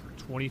 here,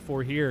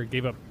 24 here,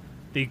 gave up.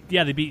 They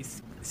beat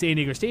San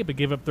Diego State, but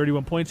gave up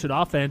 31 points to the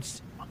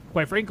offense.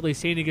 Quite frankly,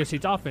 San Diego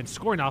State's offense,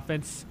 scoring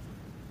offense,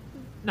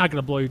 not going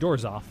to blow your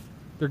doors off.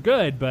 They're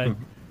good, but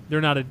they're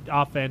not an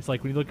offense.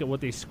 When you look at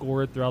what they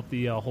scored throughout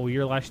the whole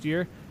year last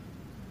year,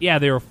 yeah,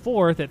 they were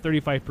 4th at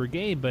 35 per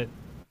game, but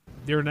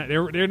they're not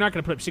going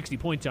to put up 60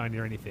 points on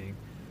you or anything.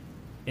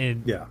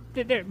 And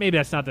maybe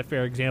that's not the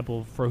fair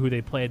example for who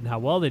they played and how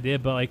well they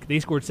did, but they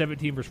scored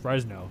 17 versus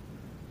Fresno,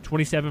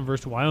 27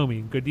 versus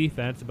Wyoming. Good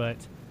defense, but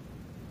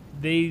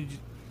you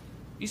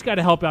just got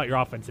to help out your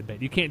offense a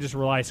bit. You can't just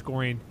rely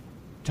scoring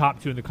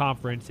top 2 in the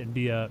conference and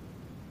be a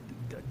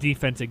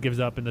defense that gives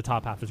up in the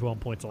top half as well in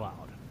points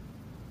allowed.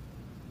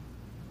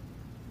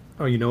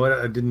 Oh, you know what?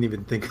 I didn't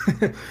even think.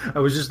 I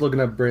was just looking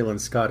up Braylon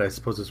Scott. I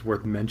suppose it's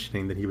worth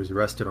mentioning that he was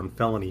arrested on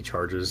felony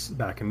charges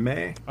back in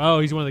May. Oh,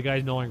 he's one of the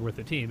guys no longer with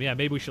the team. Yeah,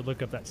 maybe we should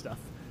look up that stuff.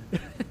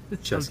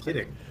 Just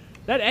kidding.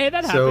 That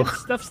happens.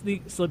 Stuff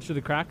slips through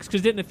the cracks.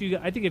 Because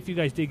I think a few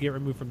guys did get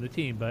removed from the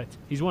team, but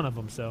he's one of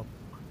them. So.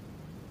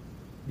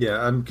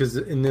 Yeah, because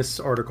in this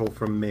article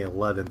from May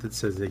 11th, it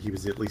says that he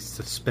was at least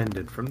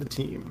suspended from the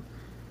team.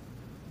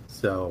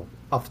 So,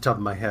 off the top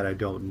of my head, I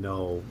don't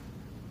know.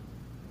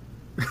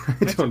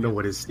 I don't know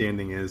what his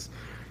standing is.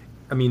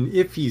 I mean,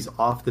 if he's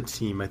off the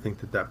team, I think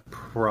that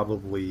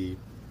probably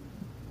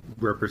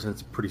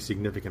represents a pretty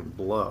significant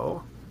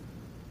blow.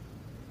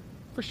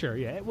 For sure,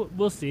 yeah.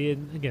 We'll see.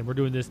 And again, we're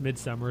doing this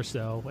midsummer,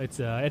 so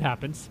it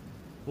happens.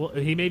 Well,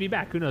 he may be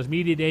back. Who knows?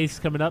 Media Day's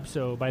coming up,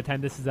 so by the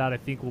time this is out, I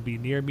think we'll be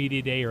near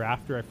Media Day or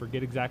after. I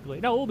forget exactly.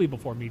 No, we'll be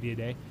before Media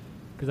Day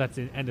because that's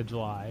the end of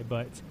July.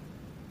 But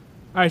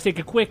all right, let's take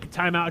a quick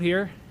timeout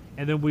here,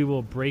 and then we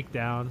will break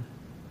down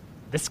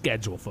the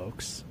schedule,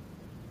 folks.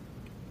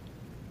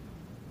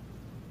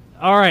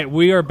 All right,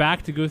 we are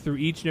back to go through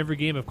each and every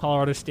game of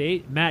Colorado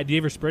State. Matt, do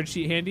you have your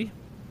spreadsheet handy?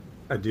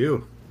 I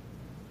do.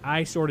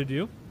 I sort of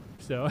do.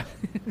 So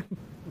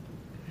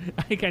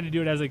I kind of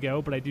do it as I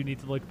go, but I do need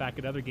to look back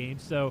at other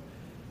games. So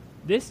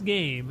this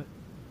game,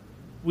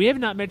 we have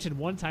not mentioned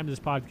one time in this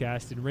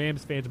podcast, and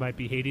Rams fans might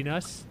be hating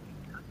us,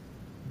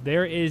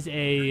 there is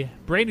a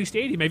brand new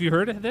stadium. Have you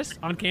heard of this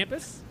on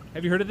campus?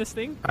 Have you heard of this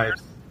thing?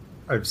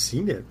 I've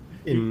seen it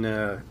in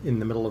the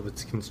middle of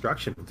its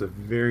construction. It's a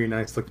very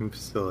nice looking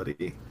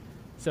facility.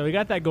 So we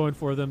got that going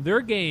for them. Their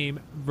game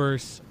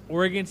versus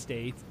Oregon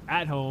State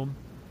at home.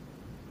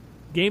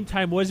 Game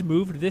time was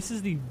moved. This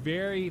is the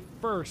very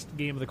first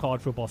game of the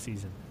college football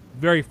season.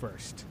 Very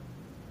first.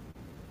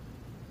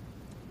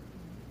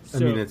 I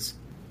mean, it's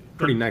a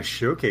pretty nice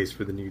showcase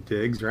for the new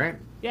digs, right?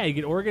 Yeah, you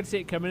get Oregon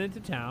State coming into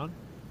town.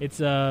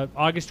 It's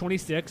August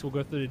 26th. We'll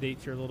go through the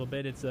dates here a little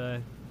bit. It's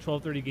a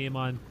 12:30 game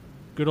on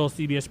good old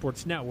CBS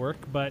Sports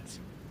Network. But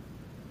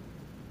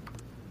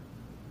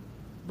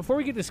before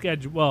we get to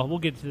schedule, well, we'll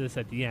get to this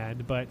at the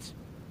end, but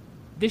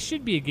this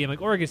should be a game.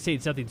 Like Oregon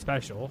State's nothing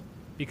special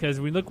because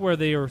we look where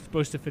they are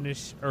supposed to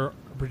finish or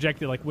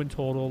projected like win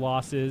total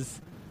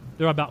losses.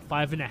 They're about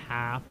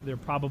 5.5. They're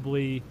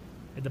probably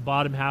at the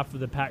bottom half of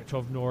the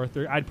Pac-12 North.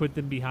 I'd put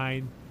them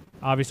behind,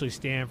 obviously,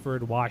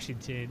 Stanford,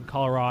 Washington,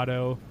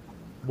 Colorado,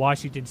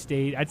 Washington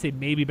State. I'd say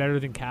maybe better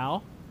than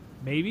Cal.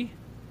 Maybe.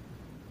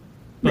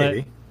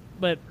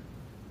 But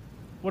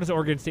what does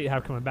Oregon State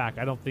have coming back?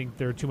 I don't think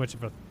they're too much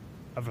of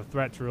a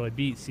threat to really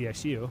beat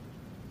CSU.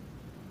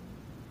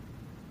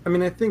 I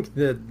mean, I think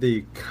that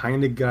they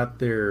kind of got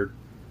their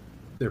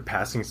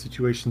passing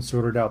situation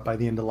sorted out by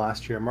the end of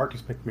last year.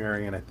 Marcus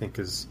McMaryion, I think,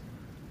 is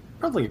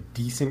probably a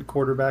decent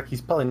quarterback.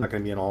 He's probably not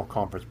going to be an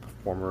all-conference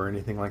performer or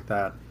anything like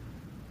that.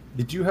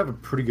 They do have a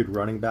pretty good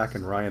running back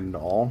in Ryan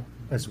Nall,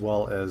 as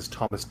well as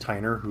Thomas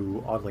Tyner,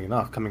 who, oddly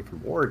enough, coming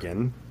from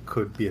Oregon,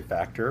 could be a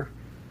factor.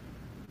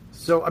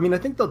 So, I mean, I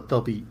think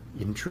they'll be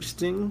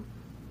interesting.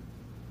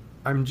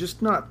 I'm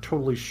just not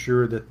totally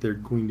sure that they're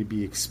going to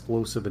be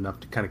explosive enough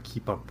to kind of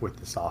keep up with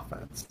this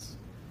offense.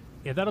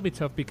 Yeah, that'll be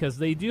tough because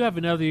they do have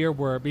another year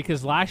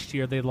because last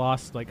year they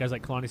lost like guys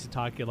like Kalani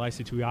Sitake,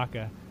 Elisa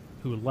Tuyaka,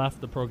 who left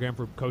the program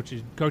for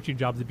coaching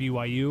jobs at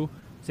BYU.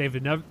 So they have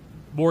another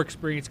more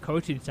experienced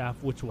coaching staff,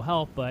 which will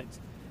help. But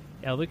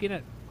yeah, looking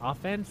at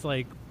offense,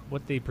 like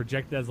what they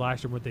projected as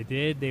last year, what they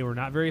did, they were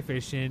not very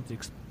efficient.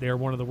 They're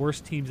one of the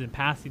worst teams in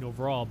passing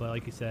overall. But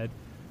like you said,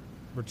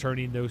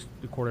 returning the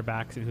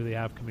quarterbacks and who they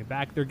have coming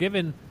back, they're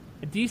given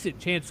a decent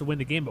chance to win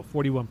the game, but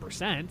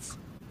 41%.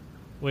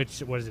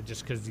 Which was it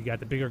just because you got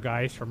the bigger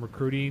guys from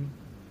recruiting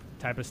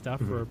type of stuff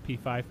for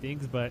P5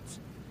 things, but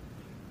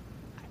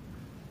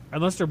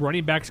unless their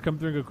running backs come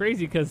through and go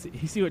crazy, because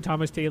you see what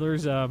Thomas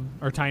Taylor's or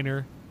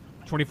Tyner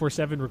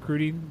 24/7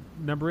 recruiting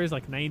number is,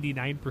 like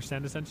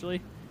 99%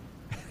 essentially.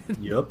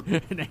 Yep.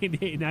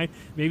 98.9.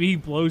 Maybe he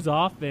blows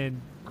off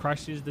and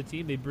crushes the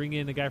team. They bring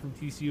in a guy from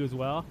TCU as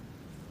well.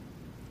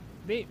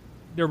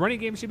 Their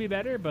running game should be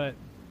better, but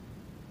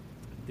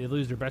they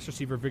lose their best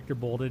receiver, Victor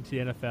Bolden, to the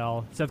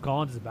NFL. Seth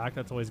Collins is back.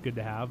 That's always good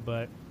to have.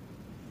 But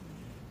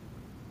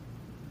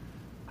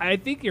I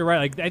think you're right.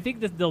 Like I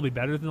think that they'll be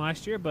better than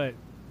last year. But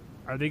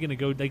are they going to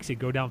go, like say,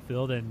 go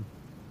downfield? And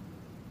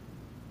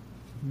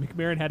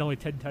McMaryion had only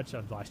 10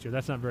 touchdowns last year.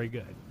 That's not very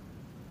good.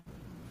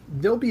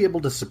 They'll be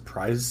able to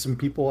surprise some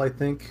people, I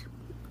think.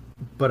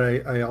 But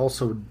I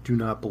also do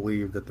not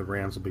believe that the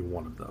Rams will be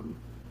one of them.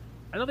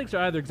 I don't think so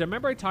either, because I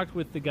remember I talked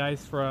with the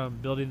guys from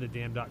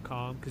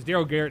buildingthedam.com, because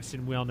Darryl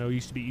Garrettson, we all know,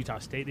 used to be at Utah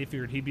State. They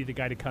figured he'd be the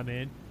guy to come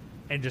in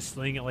and just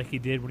sling it like he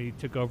did when he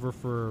took over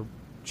for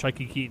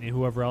Chucky Keaton and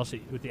whoever else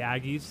with the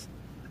Aggies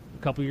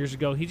a couple years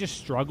ago. He just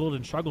struggled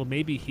and struggled.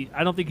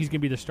 I don't think he's going to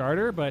be the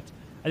starter, but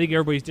I think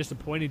everybody's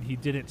disappointed he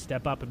didn't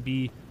step up and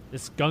be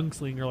this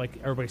gunslinger like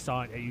everybody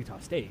saw at Utah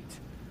State.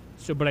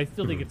 So, but I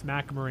still think it's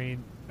McMaryion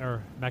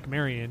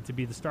to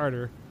be the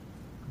starter,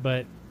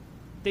 but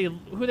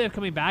who they have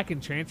coming back in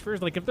transfers,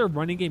 like if their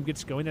running game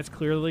gets going, that's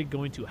clearly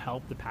going to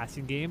help the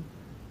passing game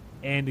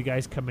and the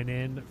guys coming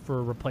in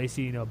for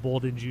replacing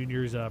Bolden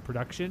Jr.'s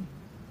production,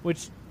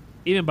 which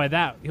even by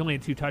that, he only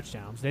had 2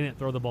 touchdowns. They didn't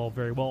throw the ball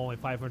very well, only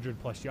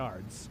 500-plus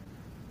yards.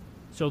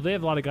 So they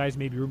have a lot of guys,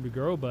 maybe room to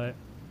grow, but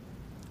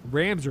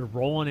Rams are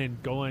rolling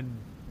and going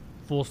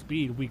full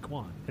speed week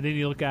 1. And then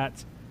you look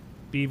at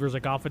Beavers,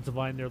 like offensive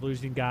line, they're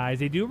losing guys.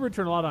 They do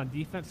return a lot on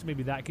defense, so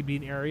maybe that could be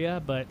an area,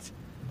 but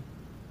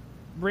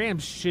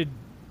Rams should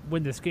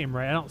win this game,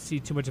 right? I don't see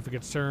too much of a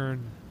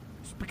concern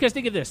because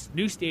think of this: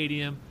 new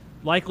stadium,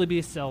 likely be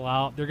a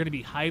sellout. They're going to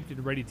be hyped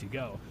and ready to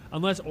go.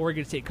 Unless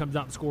Oregon State comes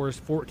out and scores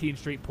 14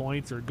 straight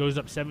points or goes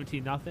up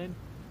 17-0,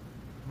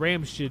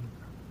 Rams should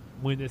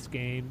win this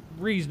game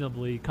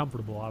reasonably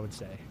comfortable, I would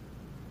say.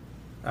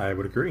 I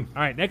would agree.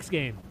 All right, next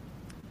game.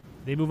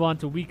 They move on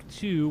to week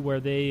 2 where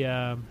they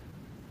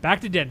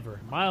back to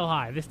Denver, Mile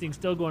High. This thing's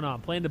still going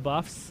on. Playing the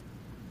Buffs.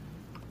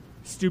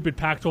 Stupid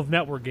Pac-12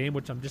 Network game,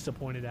 which I'm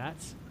disappointed at.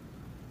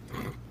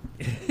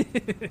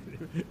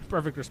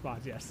 Perfect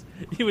response, yes.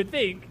 You would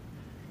think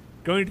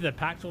going to the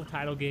Pac-12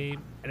 title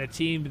game and a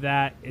team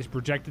that is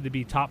projected to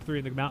be top 3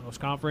 in the Mountain West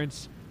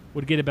Conference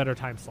would get a better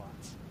time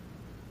slots.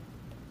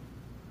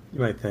 You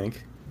might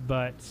think.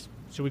 But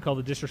should we call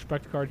the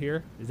disrespect card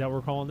here? Is that what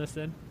we're calling this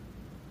then?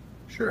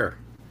 Sure.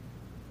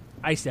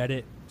 I said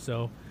it,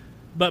 so.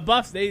 But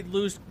Buffs, they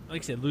lose,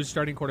 like I said, lose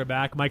starting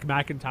quarterback. Mike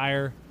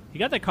McIntyre He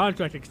got that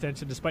contract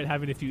extension despite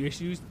having a few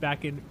issues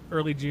back in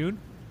early June.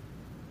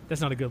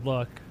 That's not a good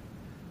look.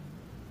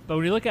 But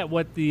when you look at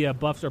what the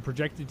Buffs are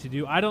projected to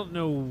do, I don't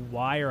know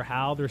why or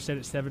how they're set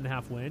at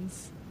 7.5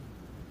 wins.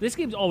 This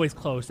game's always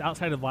close.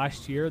 Outside of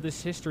last year,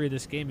 this history of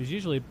this game is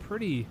usually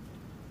pretty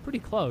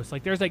close.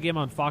 Like, there's that game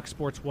on Fox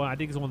Sports 1. I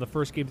think it's one of the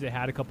first games they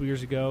had a couple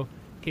years ago.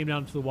 Came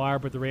down to the wire,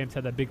 but the Rams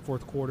had that big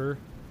fourth quarter.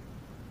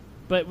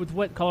 But with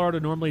what Colorado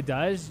normally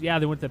does, yeah,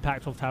 they went to the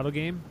Pac-12 title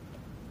game.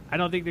 I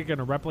don't think they're going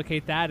to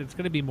replicate that. It's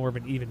going to be more of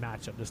an even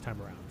matchup this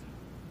time around.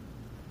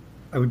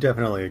 I would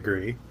definitely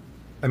agree.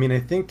 I mean, I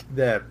think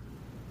that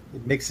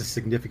it makes a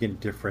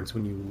significant difference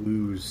when you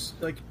lose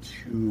like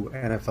two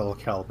NFL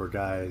caliber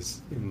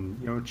guys in,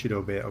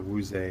 Chidobe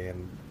Awuzie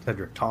and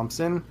Tedrick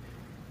Thompson.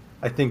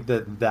 I think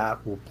that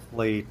will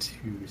play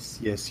to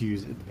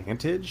CSU's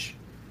advantage.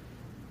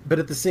 But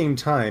at the same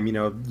time,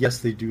 yes,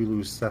 they do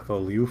lose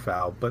Sefo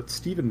Liufau, but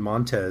Steven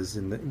Montez,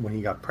 when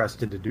he got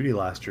pressed into duty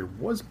last year,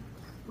 was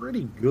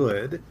pretty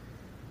good.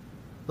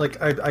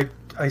 Like,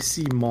 I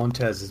see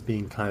Montez as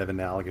being kind of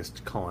analogous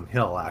to Colin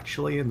Hill,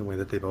 actually, in the way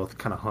that they both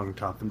kind of hung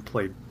tough and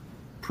played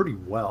pretty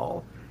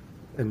well,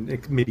 and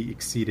it maybe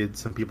exceeded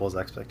some people's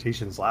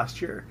expectations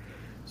last year.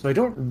 So I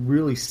don't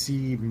really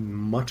see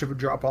much of a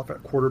drop-off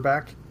at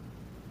quarterback.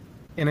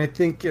 And I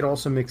think it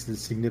also makes a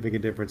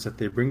significant difference that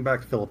they bring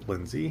back Philip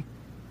Lindsay.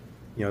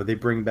 They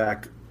bring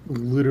back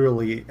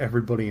literally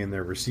everybody in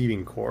their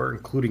receiving core,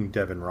 including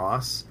Devin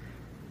Ross.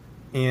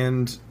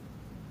 And,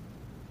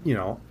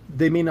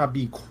 they may not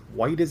be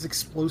quite as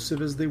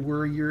explosive as they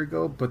were a year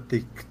ago, but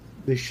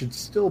they should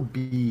still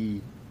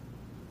be,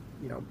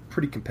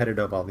 pretty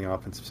competitive on the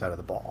offensive side of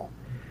the ball.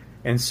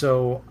 And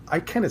so I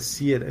kind of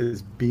see it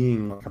as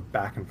being like a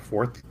back and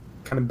forth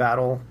kind of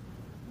battle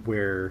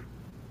where,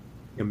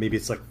 maybe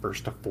it's like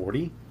first to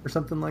 40 or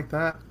something like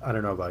that. I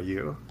don't know about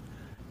you.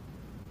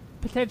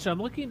 Potential.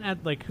 I'm looking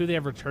at like who they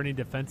have returning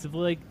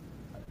defensively. Like,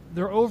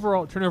 their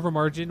overall turnover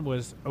margin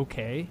was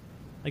okay.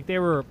 Like, they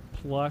were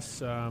plus.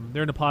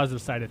 They're in the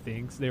positive side of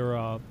things. They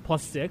were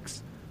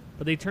 +6,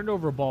 but they turned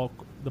over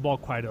the ball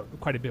quite a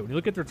bit. When you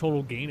look at their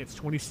total gain, it's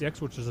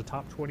 26, which is a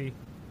top 20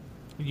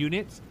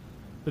 units.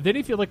 But then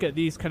if you look at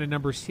these kind of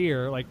numbers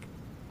here, like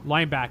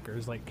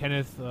linebackers, like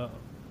Kenneth.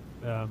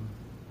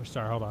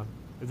 Sorry, hold on.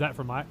 Is that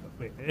from my?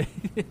 Wait,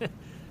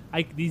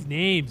 these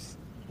names.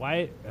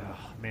 Why?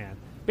 Oh man.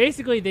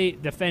 Basically, they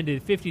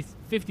defended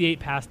 58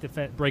 pass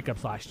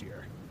breakups last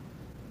year.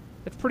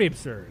 That's pretty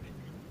absurd.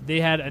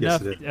 They had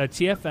enough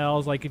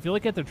TFLs. Like, if you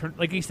look at the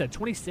like you said,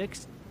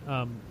 26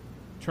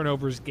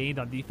 turnovers gained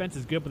on defense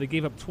is good, but they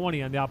gave up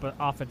 20 on the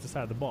offensive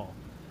side of the ball.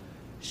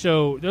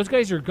 So those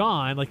guys are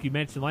gone, like you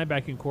mentioned,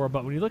 linebacking core.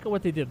 But when you look at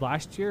what they did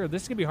last year,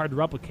 this is gonna be hard to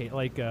replicate.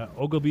 Like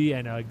Ogilvy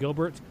and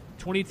Gilbert,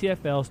 20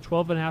 TFLs,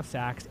 12.5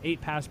 sacks,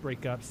 8 pass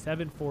breakups,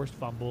 7 forced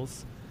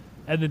fumbles,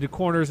 and then the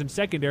corners and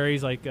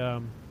secondaries like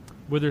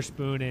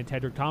Witherspoon and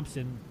Tedrick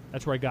Thompson.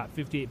 That's where I got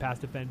 58 pass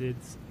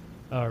defenses.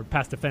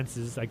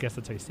 I guess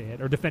that's how you say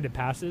it, or defended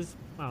passes.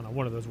 I don't know,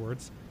 one of those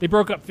words. They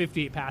broke up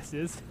 58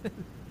 passes,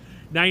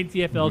 9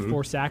 TFLs,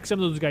 4 sacks.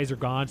 Some of those guys are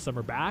gone, some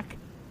are back.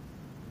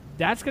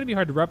 That's going to be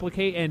hard to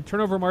replicate, and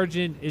turnover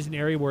margin is an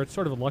area where it's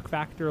sort of a luck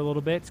factor a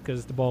little bit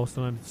because the ball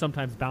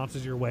sometimes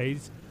bounces your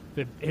ways. If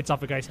it hits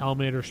off a guy's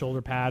helmet or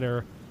shoulder pad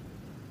or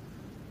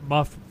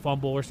muff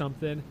fumble or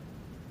something.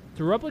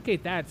 To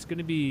replicate that, it's going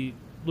to be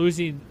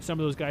losing some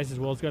of those guys as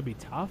well. It's going to be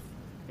tough.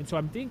 And so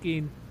I'm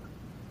thinking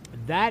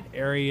that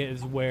area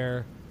is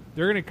where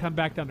they're going to come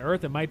back down to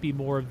earth. It might be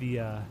more of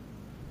the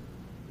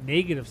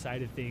negative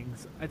side of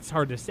things. It's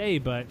hard to say,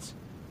 but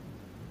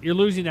you're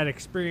losing that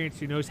experience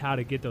who knows how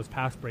to get those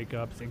pass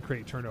breakups and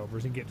create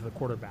turnovers and get to the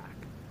quarterback.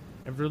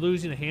 If they're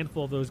losing a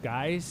handful of those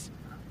guys,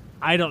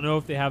 I don't know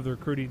if they have the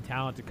recruiting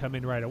talent to come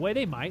in right away.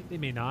 They might. They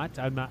may not.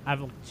 I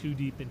haven't looked too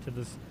deep into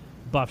this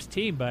Buffs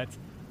team, but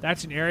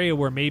that's an area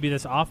where maybe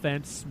this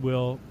offense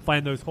will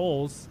find those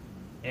holes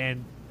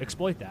and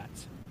exploit that.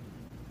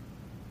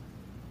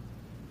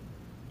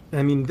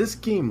 I mean, this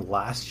game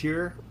last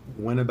year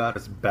went about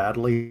as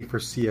badly for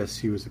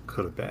CSU as it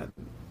could have been.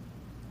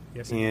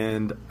 Yes,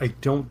 and I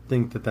don't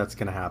think that that's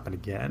going to happen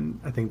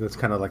again. I think that's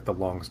kind of like the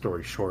long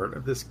story short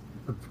of this,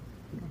 of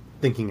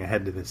thinking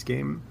ahead to this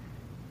game,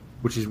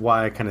 which is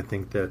why I kind of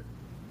think that,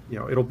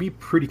 it'll be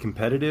pretty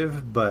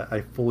competitive, but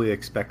I fully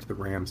expect the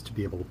Rams to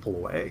be able to pull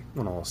away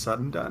when all is said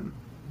and done.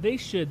 They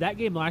should. That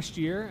game last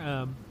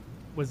year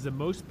was the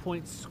most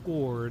points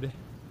scored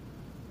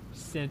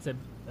since they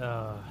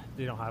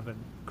don't have a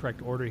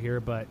correct order here,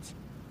 but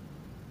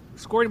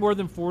scoring more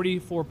than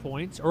 44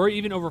 points or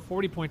even over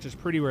 40 points is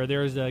pretty rare.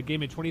 There was a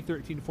game in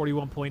 2013,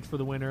 41 points for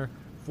the winner,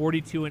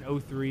 42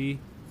 in 03,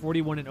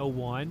 41 in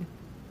 01.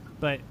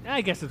 But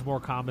I guess it's more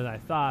common than I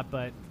thought,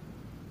 but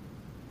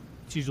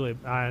it's usually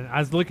I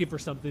was looking for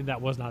something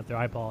that was not there.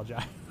 I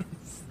apologize.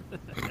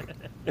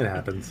 It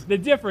happens. The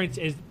difference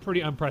is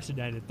pretty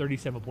unprecedented,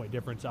 37-point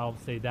difference. I'll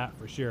say that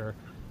for sure.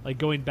 Like,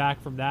 going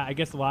back from that, I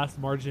guess the last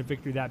margin of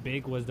victory that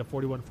big was the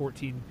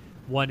 41-14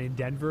 one in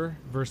Denver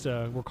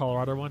versus where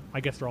Colorado won. I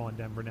guess they're all in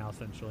Denver now,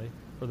 essentially,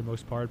 for the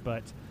most part.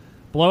 But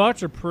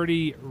Blowouts are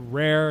pretty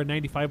rare.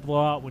 95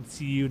 blowout when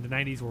CU in the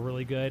 90s were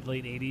really good,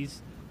 late 80s.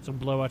 Some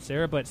blowouts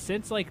there. But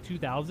since like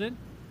 2000,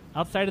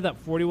 outside of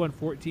that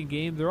 41-14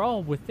 game, they're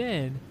all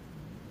within.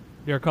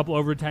 There are a couple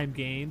overtime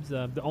games.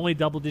 The only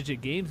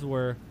double-digit games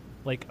were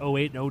like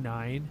 08 and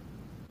 09.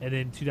 And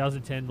then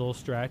 2010, little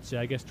stretch.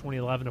 I guess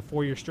 2011, a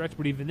 4-year stretch.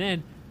 But even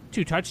then,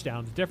 2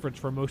 touchdowns difference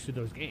for most of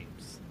those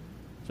games.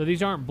 So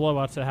these aren't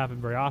blowouts that happen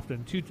very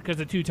often. Because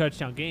the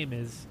 2-touchdown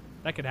game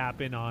that could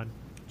happen on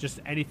just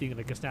anything,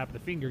 like a snap of the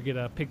finger, get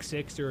a pick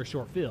six or a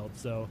short field.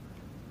 So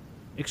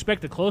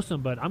expect a close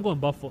one, but I'm going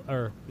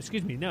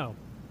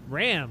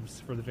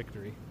Rams for the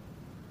victory.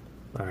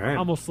 All right.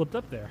 Almost slipped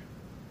up there.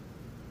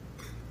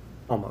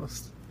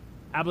 Almost.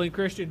 Abilene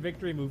Christian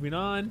victory, moving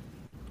on.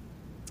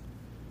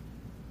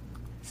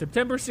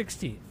 September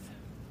 16th.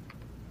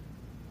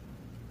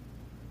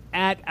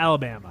 At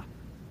Alabama.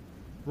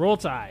 Roll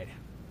Tide.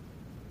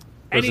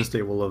 Fresno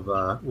State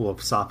will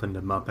have softened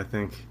him up, I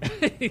think.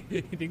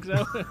 You think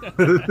so?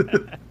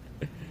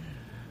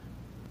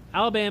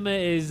 Alabama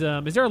is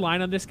there a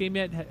line on this game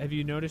yet? Have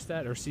you noticed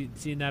that or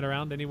seen that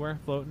around anywhere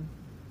floating?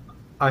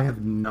 I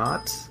have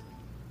not,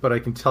 but I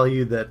can tell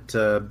you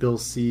that Bill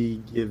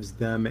C gives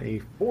them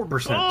a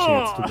 4%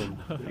 chance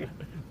to win.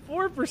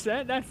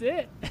 4%? That's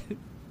it?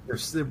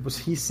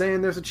 He's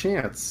saying there's a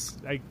chance.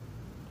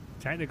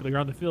 Technically, you're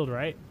on the field,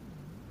 right?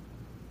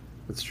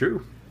 That's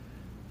true.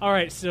 All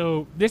right,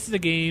 so this is a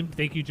game.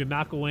 Thank you, Jim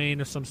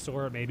McElwain of some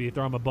sort. Maybe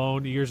throw him a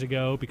bone years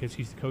ago because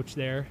he's the coach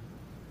there.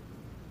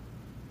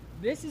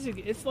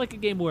 It's like a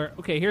game where,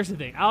 okay, here's the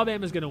thing.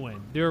 Alabama's going to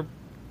win. They're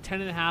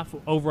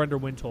 10.5 over-under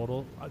win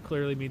total.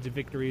 Clearly means a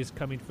victory is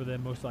coming for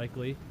them most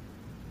likely.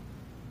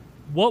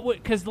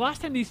 Because the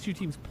last time these two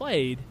teams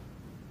played,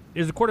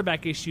 there's a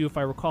quarterback issue, if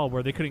I recall,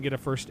 where they couldn't get a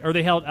first, or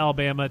they held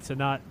Alabama to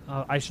not,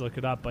 I should look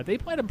it up, but they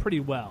played them pretty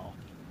well.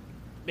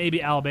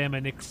 Maybe Alabama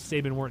and Nick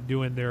Saban weren't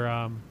doing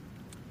their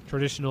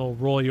traditional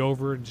roll you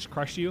over and just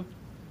crush you.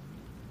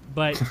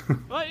 But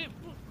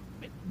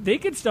they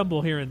could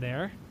stumble here and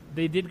there.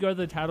 They did go to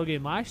the title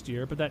game last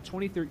year, but that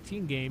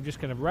 2013 game, just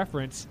kind of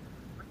reference,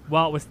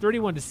 while it was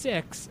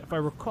 31-6, if I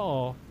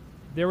recall,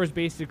 there was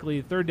basically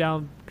a third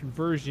down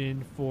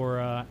conversion for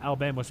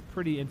Alabama was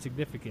pretty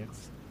insignificant.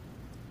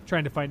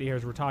 Trying to find it here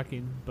as we're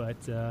talking, but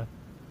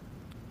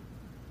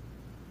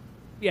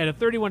yeah, the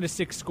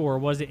 31-6 score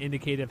wasn't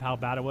indicative of how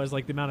bad it was,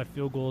 like the amount of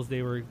field goals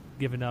they were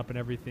giving up and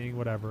everything,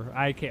 whatever.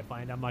 I can't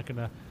find it. I'm not going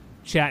to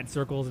chat in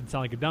circles and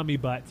sound like a dummy,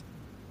 but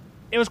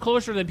it was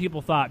closer than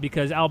people thought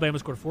because Alabama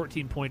scored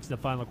 14 points in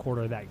the final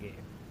quarter of that game.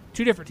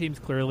 Two different teams,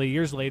 clearly,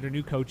 years later,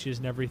 new coaches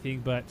and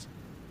everything, but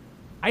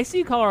I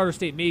see Colorado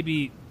State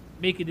maybe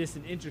making this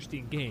an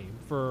interesting game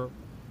for.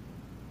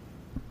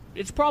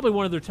 It's probably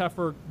one of their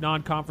tougher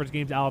non-conference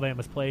games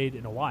Alabama's played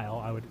in a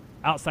while.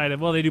 Outside of,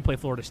 they do play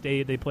Florida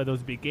State. They play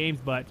those big games,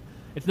 but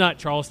it's not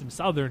Charleston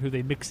Southern who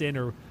they mix in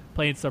or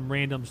playing some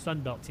random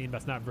Sun Belt team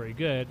that's not very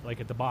good, like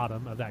at the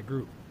bottom of that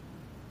group.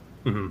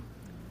 Mm-hmm.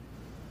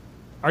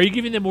 Are you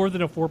giving them more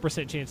than a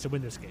 4% chance to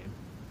win this game?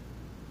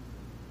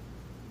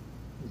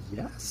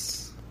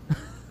 Yes.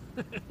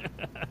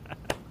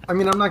 I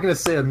mean, I'm not going to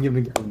say I'm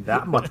giving them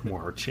that much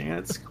more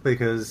chance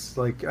because,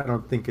 I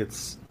don't think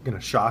it's going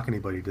to shock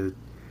anybody to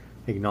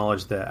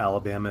acknowledge that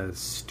Alabama is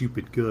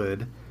stupid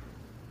good.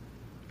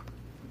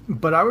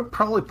 But I would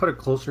probably put it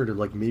closer to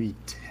maybe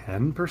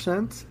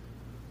 10%.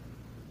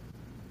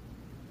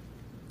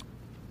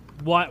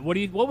 What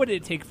would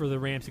it take for the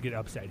Rams to get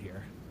upside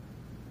here?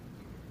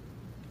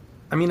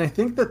 I mean, I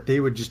think that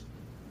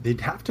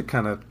they'd have to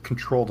kind of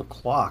control the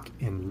clock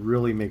and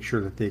really make sure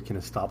that they can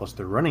establish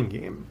their running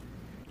game.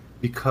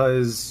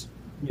 Because,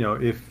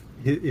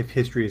 if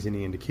history is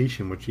any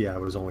indication, which, it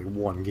was only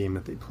one game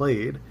that they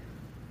played,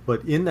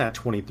 but in that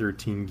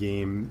 2013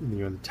 game,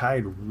 the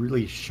Tide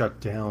really shut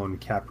down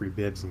Capri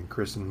Bibbs and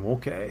Kristen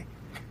Wolke.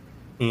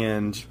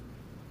 And,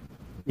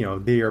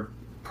 they are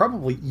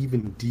probably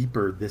even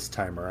deeper this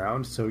time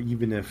around. So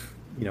even if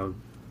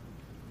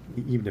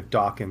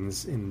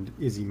Dawkins and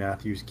Izzy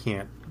Matthews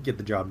can't get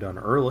the job done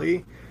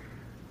early,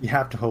 you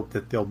have to hope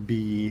that they'll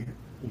be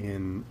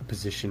in a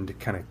position to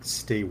kind of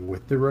stay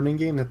with the running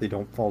game, that they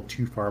don't fall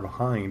too far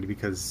behind,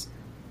 because,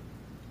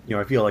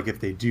 I feel like if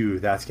they do,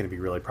 that's going to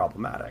be really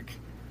problematic.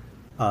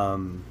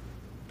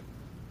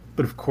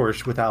 But of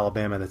course, with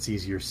Alabama, that's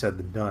easier said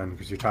than done,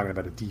 because you're talking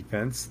about a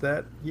defense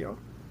that,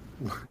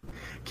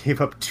 gave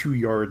up 2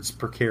 yards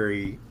per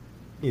carry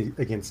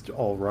against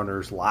all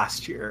runners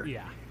last year.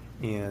 Yeah.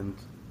 And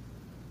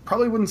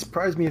probably wouldn't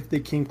surprise me if they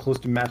came close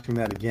to matching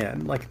that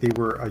again. They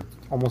were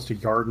almost a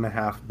yard and a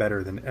half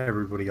better than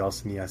everybody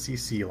else in the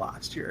SEC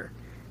last year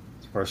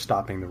as far as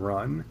stopping the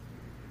run.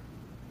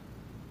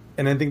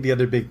 And I think the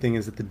other big thing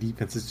is that the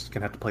defense is just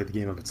going to have to play the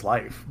game of its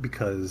life,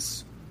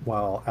 because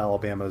while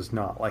Alabama's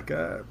not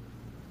they're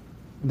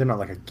not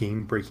like a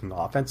game-breaking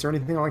offense or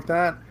anything like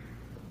that,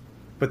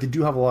 but they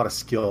do have a lot of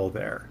skill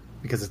there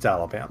because it's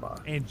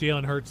Alabama. And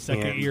Jalen Hurts,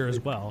 second year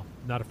as well,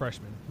 not a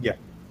freshman. Yeah.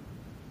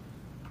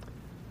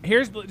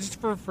 Here's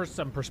just for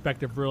some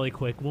perspective really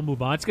quick. We'll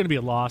move on. It's going to be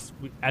a loss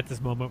at this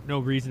moment. No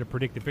reason to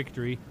predict a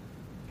victory.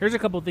 Here's a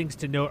couple things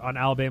to note on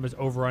Alabama's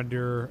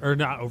over-under, or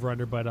not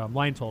over-under, but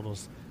line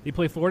totals. They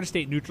play Florida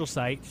State neutral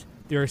site.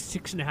 They're a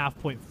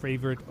 6.5-point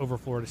favorite over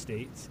Florida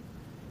State.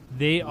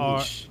 They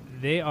are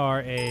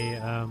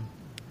a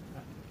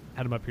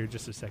had them up here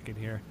just a second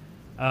here.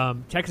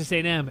 Texas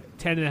A&M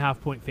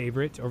 10.5-point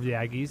favorite over the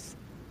Aggies,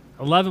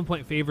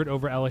 11-point favorite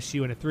over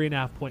LSU, and a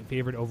 3.5-point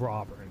favorite over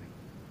Auburn.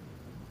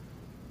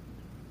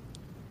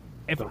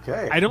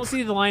 Okay. I don't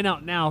see the line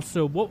out now.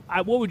 So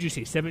what would you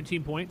say?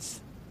 17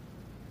 points?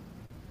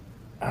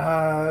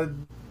 I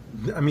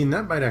mean,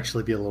 that might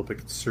actually be a little bit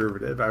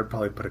conservative. I would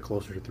probably put it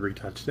closer to 3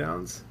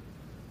 touchdowns.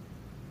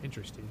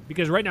 Interesting,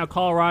 because right now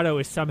Colorado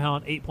is somehow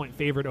an 8-point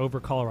favorite over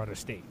Colorado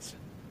State.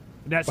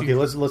 And that's okay,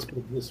 let's put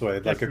it this way.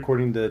 Like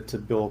according to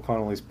Bill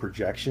Connolly's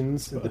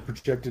projections, the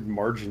projected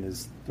margin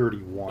is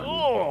 31.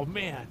 Oh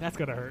man, that's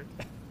gonna hurt.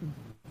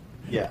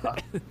 Yeah.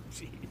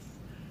 Jeez.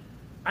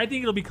 I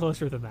think it'll be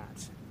closer than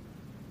that.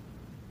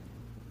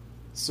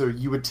 So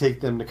you would take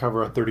them to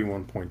cover a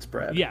 31-point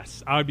spread?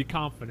 Yes, I would be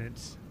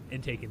confident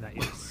in taking that.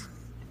 Yes.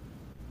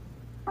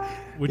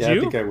 Would yeah, you?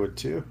 I think I would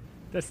too.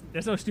 That's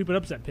no stupid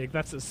upset pick.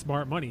 That's a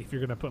smart money if you're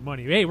going to put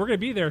money. Hey, we're going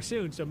to be there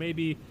soon, so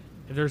maybe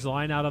if there's a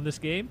line out on this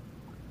game,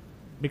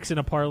 mix in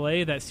a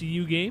parlay, that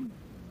CU game.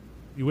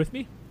 You with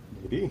me?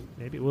 Maybe.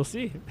 We'll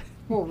see.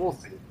 Well,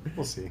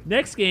 we'll see.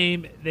 Next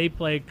game, they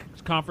play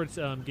conference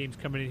games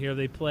coming in here.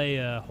 They play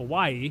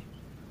Hawaii.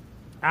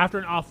 After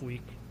an off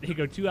week, they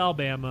go to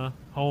Alabama,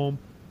 home,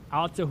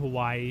 out to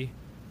Hawaii.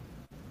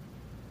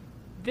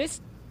 I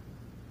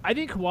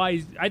think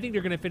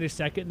they're going to finish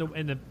second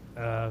in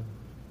the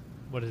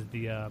what is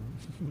the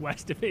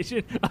West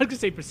Division? I was going to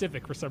say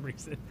Pacific for some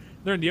reason.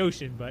 They're in the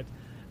ocean, but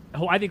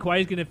I think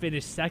Hawaii's going to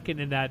finish second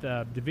in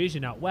that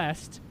division out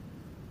west.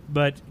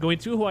 But going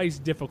to Hawaii is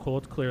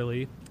difficult,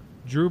 clearly.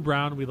 Drew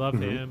Brown, we love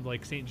him.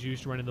 Like St.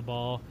 Juice running the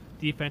ball.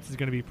 Defense is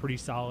going to be pretty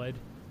solid.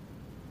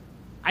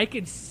 I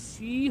could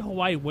see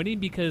Hawaii winning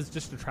because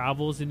just the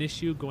travel is an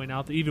issue going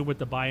out there, even with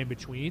the bye in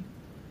between.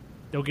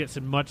 They'll get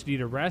some much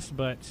needed rest,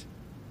 but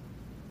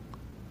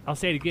I'll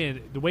say it again,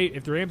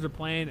 if the Rams are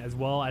playing as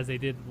well as they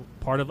did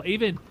part of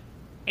even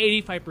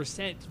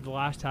 85% of the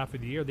last half of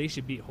the year, they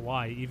should beat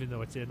Hawaii, even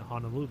though it's in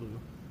Honolulu.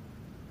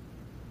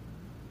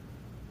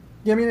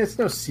 Yeah, I mean, it's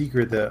no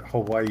secret that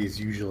Hawaii is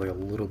usually a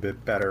little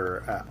bit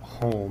better at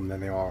home than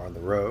they are on the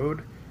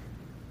road.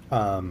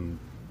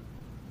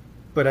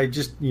 But I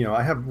just,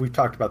 we've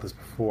talked about this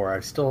before. I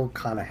still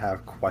kind of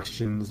have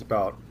questions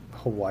about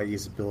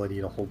Hawaii's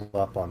ability to hold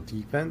up on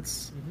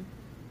defense,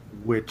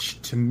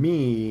 which to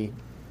me,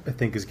 I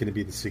think is going to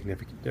be the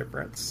significant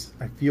difference.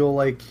 I feel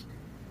like,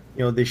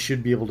 they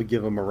should be able to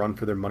give them a run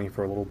for their money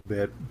for a little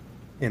bit.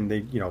 And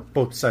they,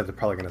 both sides are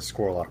probably going to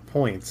score a lot of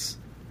points.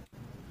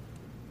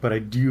 But I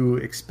do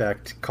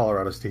expect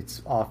Colorado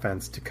State's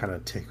offense to kind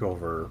of take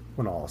over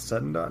when all is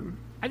said and done.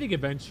 I think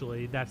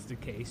eventually that's the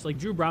case. Like,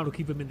 Drew Brown will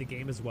keep him in the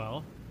game as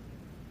well.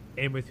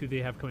 And with who they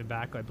have coming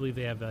back, I believe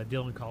they have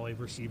Dylan Collie,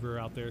 receiver,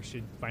 out there,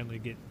 should finally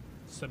get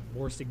some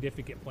more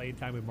significant playing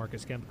time with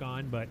Marcus Kemp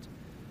gone. But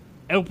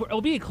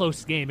it'll be a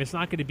close game. It's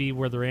not going to be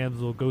where the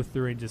Rams will go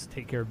through and just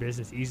take care of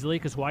business easily,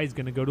 because Hawaii's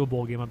going to go to a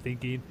bowl game, I'm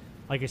thinking.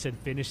 Like I said,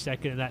 finish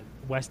second in that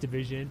West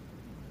Division.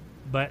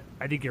 But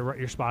I think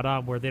you're spot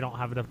on, where they don't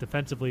have enough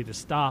defensively to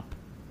stop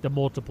the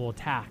multiple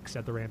attacks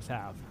that the Rams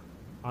have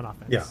on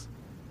offense. Yeah.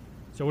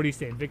 So what are you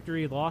saying?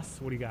 Victory, loss?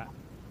 What do you got?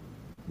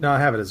 No, I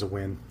have it as a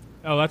win.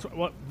 Oh, that's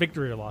what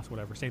victory or loss,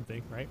 whatever. Same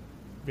thing, right?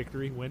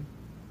 Victory, win.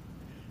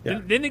 Yeah.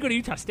 Then they go to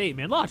Utah State,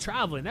 man. A lot of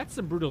traveling. That's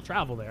some brutal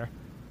travel there.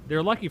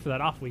 They're lucky for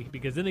that off week,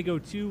 because then they go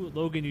to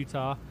Logan,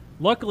 Utah.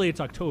 Luckily, it's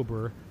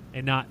October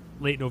and not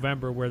late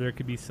November, where there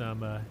could be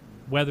some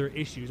weather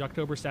issues.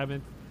 October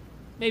 7th,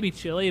 maybe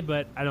chilly,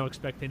 but I don't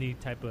expect any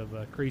type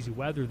of crazy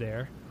weather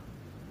there.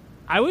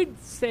 I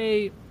would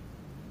say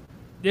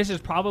this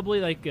is probably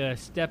like a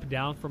step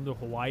down from the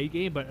Hawaii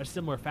game, but a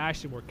similar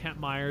fashion where Kent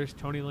Myers,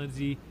 Tony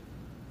Lindsay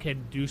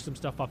can do some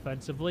stuff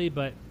offensively,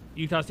 but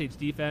Utah State's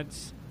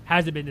defense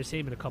hasn't been the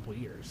same in a couple of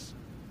years.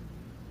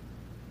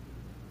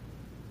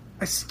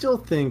 I still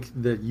think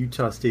that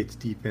Utah State's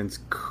defense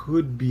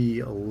could be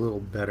a little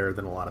better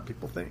than a lot of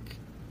people think.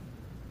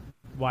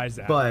 Why is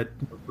that? But,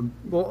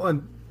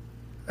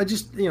 I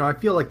just, I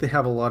feel like they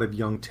have a lot of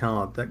young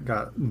talent that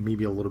got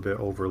maybe a little bit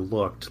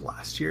overlooked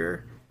last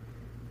year.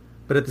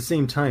 But at the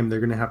same time, they're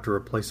going to have to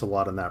replace a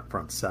lot in that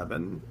front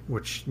seven,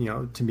 which,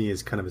 to me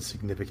is kind of a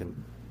significant,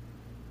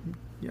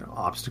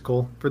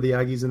 obstacle for the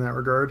Aggies in that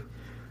regard.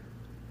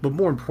 But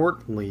more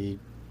importantly,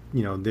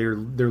 they're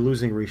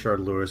losing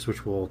Rashard Lewis,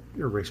 which we'll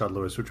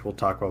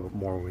talk about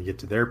more when we get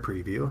to their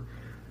preview.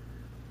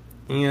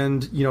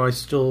 And, I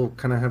still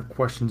kind of have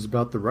questions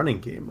about the running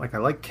game. Like, I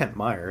like Kent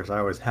Myers, I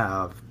always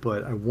have,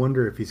 but I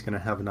wonder if he's going to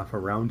have enough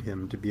around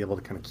him to be able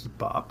to kind of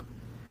keep up.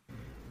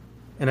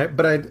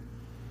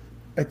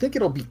 I think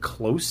it'll be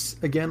close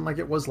again, like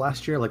it was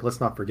last year. Like, let's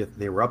not forget that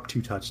they were up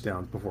 2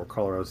 touchdowns before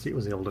Colorado State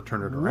was able to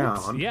turn it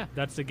around. Yeah,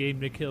 that's the game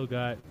Nick Hill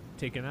got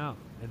taken out,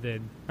 and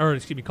then,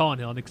 Colin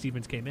Hill, Nick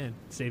Stevens came in,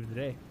 saved the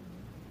day.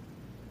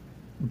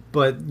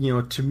 But,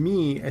 to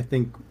me, I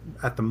think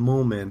at the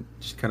moment,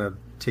 just kind of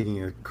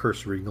taking a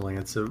cursory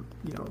glance of,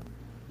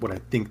 what I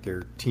think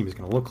their team is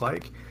going to look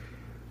like,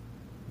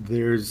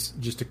 there's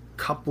just a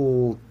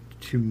couple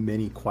too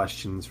many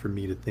questions for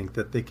me to think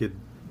that they could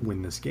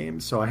win this game.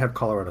 So I have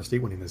Colorado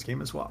State winning this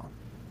game as well.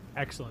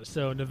 Excellent.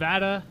 So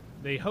Nevada,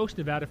 they host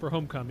Nevada for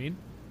homecoming.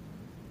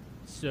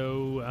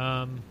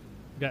 So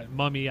got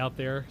Mummy out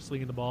there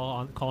slinging the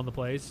ball, calling the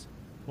plays.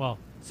 Well,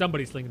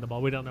 somebody's slinging the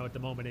ball. We don't know at the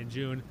moment in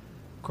June,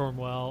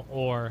 Cornwell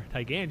or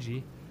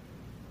Taiganji.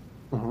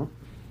 Uh-huh.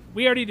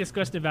 We already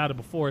discussed Nevada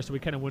before, so we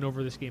kind of went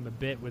over this game a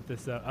bit with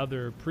this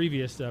other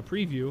previous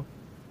preview.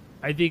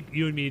 I think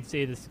you and me would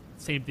say the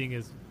same thing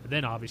as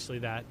then, obviously,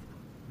 that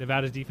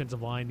Nevada's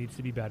defensive line needs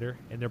to be better,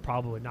 and they're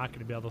probably not going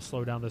to be able to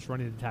slow down this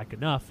running attack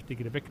enough to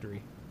get a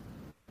victory.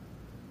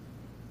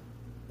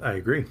 I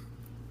agree.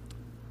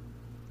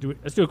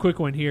 Let's do a quick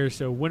one here.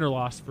 So, win or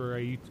loss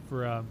for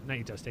not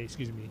Utah State,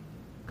 excuse me,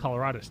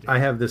 Colorado State. I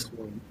have this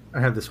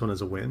one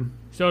as a win.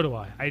 So do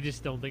I. I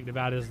just don't think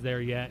Nevada's there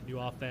yet. New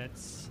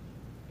offense.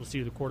 We'll see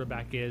who the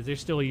quarterback is. They're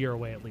still a year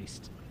away at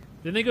least.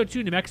 Then they go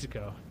to New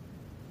Mexico.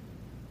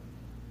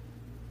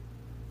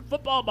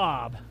 Football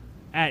Bob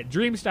at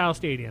Dream Style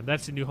Stadium.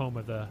 That's the new home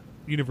of the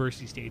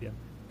University Stadium.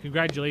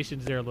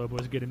 Congratulations there,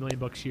 Lobos. Get $1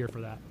 million a year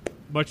for that.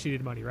 Much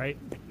needed money, right?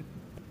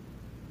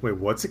 Wait,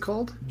 what's it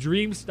called?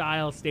 Dream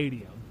Style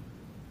Stadium.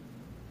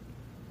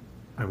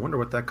 I wonder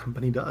what that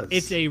company does.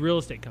 It's a real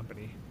estate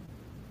company.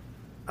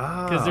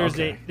 Because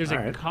there's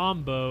a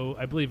combo,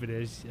 I believe it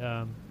is.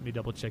 Let me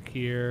double check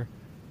here.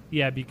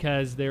 Yeah,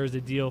 because there's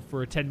a deal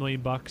for $10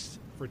 million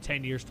for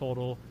 10 years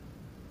total,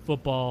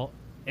 football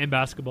and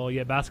basketball.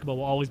 Yeah, basketball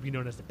will always be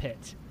known as the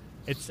Pit.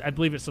 I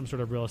believe it's some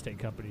sort of real estate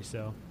company.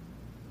 So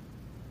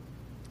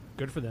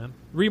good for them.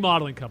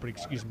 Remodeling company,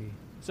 excuse me.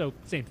 So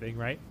same thing,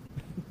 right?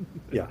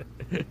 Yeah.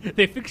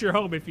 They fix your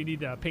home if you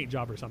need a paint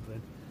job or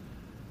something.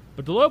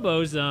 But the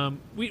Lobos,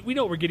 we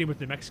know what we're getting with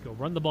New Mexico.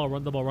 Run the ball,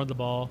 run the ball, run the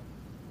ball.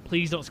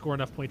 Please don't score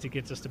enough points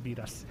against us to beat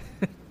us.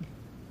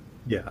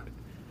 Yeah.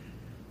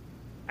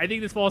 I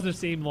think this falls in the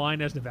same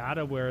line as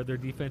Nevada, where their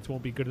defense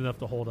won't be good enough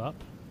to hold up.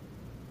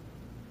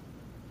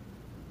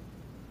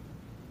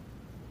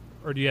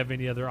 Or do you have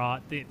any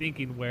other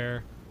thinking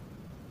where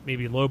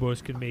maybe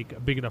Lobos can make a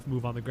big enough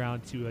move on the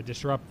ground to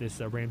disrupt this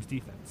Rams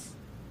defense?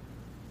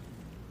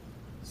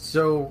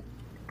 So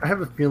I have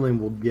a feeling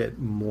we'll get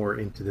more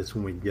into this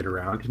when we get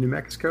around to New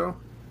Mexico.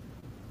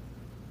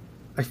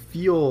 I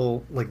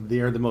feel like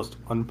they're the most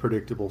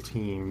unpredictable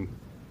team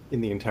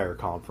in the entire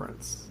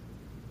conference.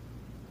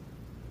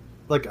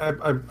 Like,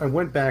 I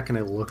went back and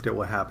I looked at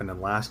what happened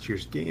in last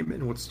year's game,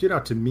 and what stood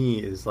out to me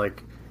is,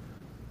 like,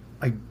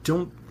 I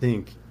don't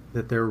think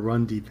that their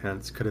run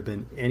defense could have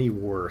been any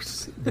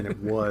worse than it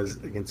was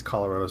against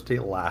Colorado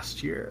State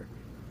last year,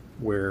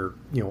 where,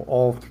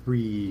 all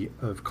three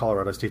of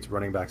Colorado State's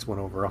running backs went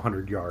over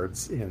 100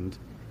 yards, and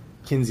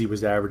Kinsey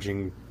was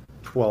averaging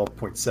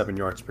 12.7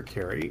 yards per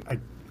carry.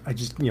 I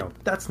just,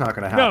 that's not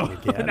going to happen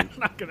again. That's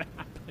not going to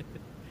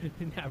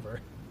happen. Never.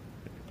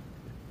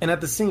 And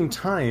at the same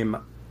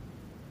time,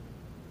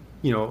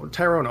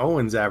 Tyrone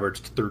Owens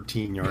averaged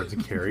 13 yards a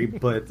carry,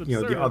 but,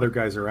 the other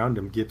guys around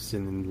him,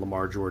 Gibson and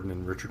Lamar Jordan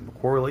and Richard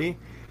McQuarrie,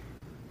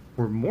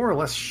 were more or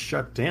less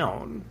shut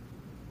down,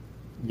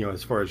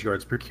 as far as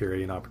yards per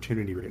carry and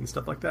opportunity rate and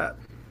stuff like that.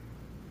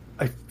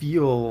 I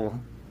feel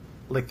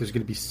like there's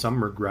going to be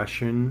some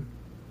regression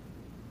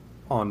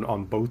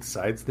on both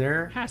sides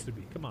there. Has to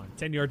be. Come on.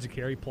 10 yards a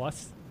carry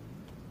plus.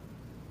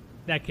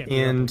 That can't be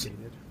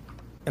replicated.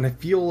 And I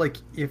feel like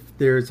if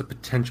there's a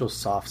potential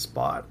soft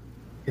spot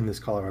in this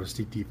Colorado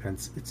State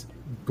defense, it's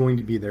going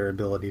to be their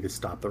ability to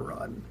stop the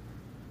run.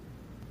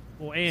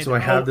 Well, and so I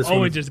have this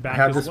Owens is back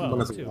as well,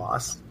 one as a too.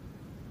 loss.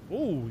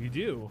 Oh, you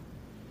do?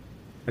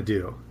 I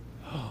do.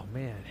 Oh,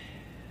 man.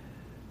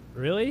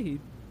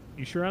 Really?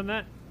 You sure on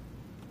that?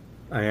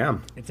 I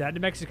am. It's at New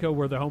Mexico,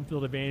 where the home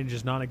field advantage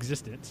is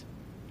non-existent.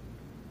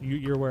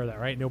 You're aware of that,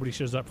 right? Nobody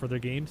shows up for their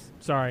games?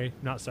 Sorry,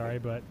 not sorry,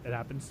 but it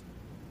happens.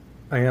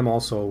 I am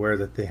also aware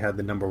that they had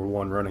the number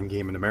one running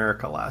game in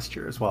America last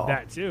year as well.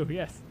 That too,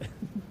 yes.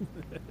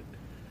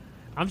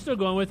 I'm still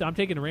going with it. I'm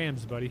taking the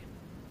Rams, buddy.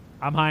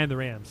 I'm high on the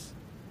Rams.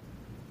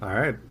 All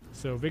right.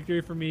 So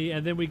victory for me.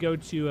 And then we go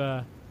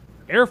to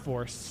Air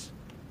Force.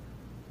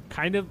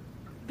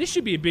 This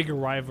should be a bigger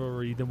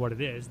rivalry than what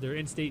it is. They're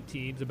in-state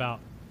teams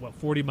about,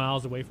 40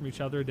 miles away from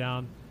each other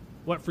down,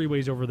 what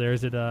freeway's over there?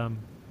 Is it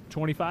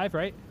 25,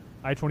 right?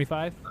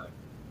 I-25?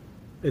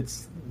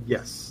 It's,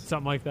 yes.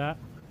 Something like that.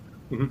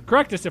 Mm-hmm.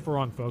 Correct us if we're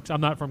wrong, folks.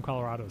 I'm not from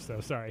Colorado, so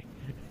sorry.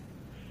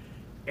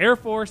 Air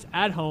Force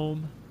at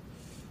home.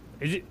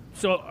 Is it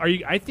so? Are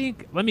you? I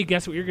think. Let me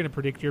guess what you're going to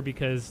predict here,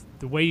 because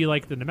the way you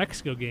like the New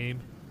Mexico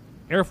game,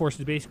 Air Force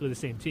is basically the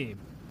same team,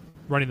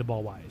 running the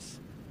ball wise.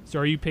 So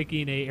are you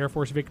picking a Air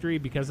Force victory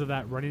because of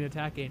that running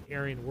attack and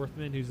Arian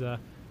Worthman, who's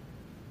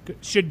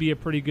should be a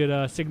pretty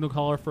good signal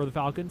caller for the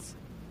Falcons?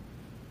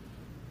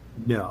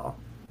 No.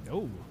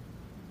 Oh.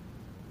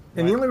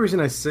 And the only reason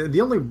I say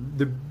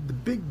the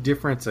big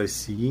difference I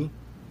see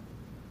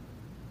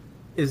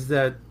is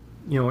that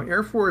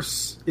Air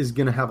Force is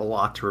going to have a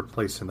lot to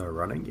replace in their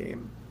running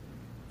game.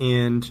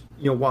 And,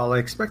 while I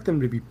expect them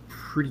to be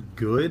pretty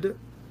good,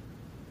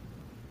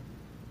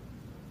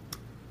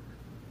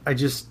 I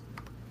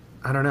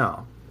don't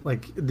know.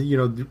 Like,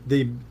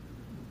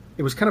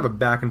 it was kind of a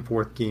back and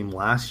forth game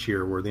last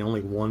year where they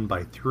only won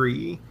by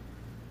 3.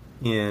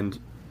 And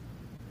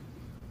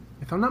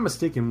if I'm not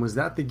mistaken, was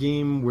that the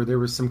game where there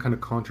was some kind of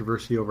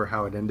controversy over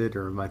how it ended,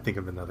 or am I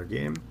thinking of another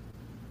game?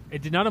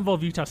 It did not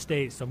involve Utah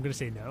State, so I'm going to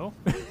say no.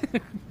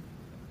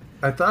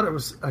 I thought it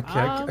was,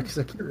 because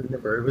I can't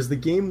remember. It was the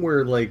game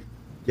where, like,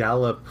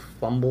 Gallup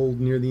fumbled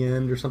near the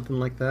end or something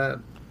like that.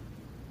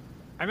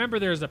 I remember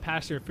there was a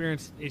pass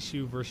interference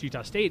issue versus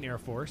Utah State in Air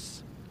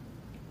Force.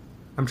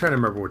 I'm trying to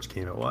remember which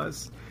game it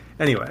was.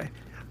 Anyway,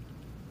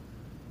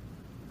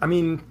 I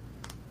mean...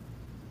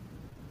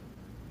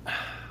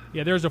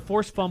 Yeah, there was a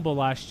forced fumble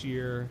last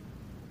year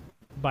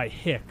by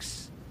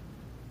Hicks.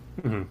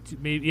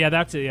 Mm-hmm. Yeah,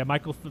 that's it. Yeah,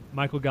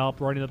 Michael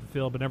Gallup running up the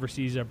field, but never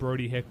sees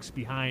Brody Hicks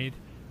behind,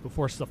 but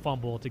forces a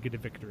fumble to get a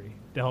victory,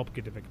 to help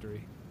get a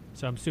victory.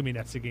 So I'm assuming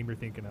that's the game you're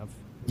thinking of.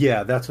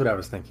 Yeah, that's what I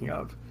was thinking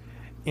of.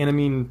 And I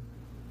mean,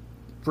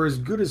 for as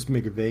good as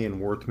McVay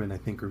and Worthman, I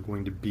think, are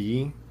going to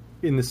be,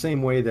 in the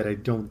same way that I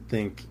don't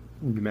think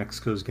New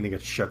Mexico is going to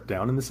get shut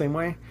down in the same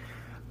way,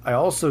 I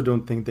also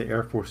don't think the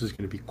Air Force is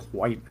going to be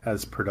quite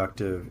as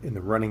productive in the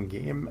running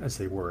game as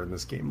they were in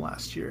this game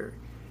last year.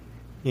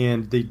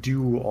 And they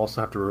do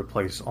also have to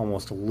replace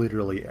almost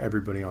literally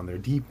everybody on their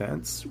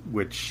defense,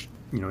 which,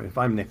 if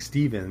I'm Nick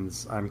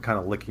Stevens, I'm kind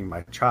of licking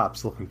my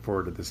chops looking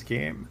forward to this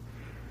game.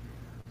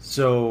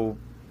 So,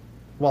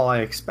 while I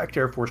expect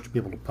Air Force to be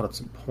able to put up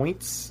some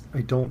points, I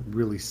don't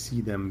really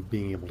see them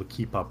being able to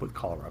keep up with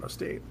Colorado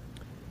State.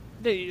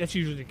 That's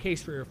usually the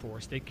case for Air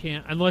Force. They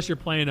can't, unless you're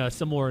playing a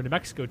similar New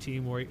Mexico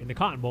team where in the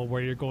Cotton Bowl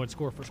where you're going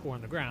score for score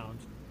on the ground.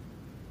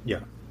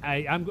 Yeah.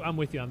 I'm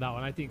with you on that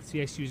one. I think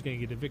CSU is going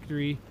to get a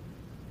victory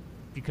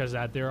because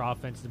their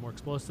offense is more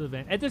explosive.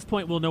 And at this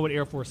point, we'll know what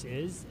Air Force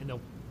is, and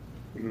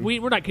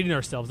we're not kidding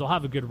ourselves. They'll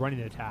have a good running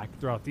attack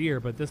throughout the year,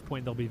 but at this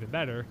point, they'll be even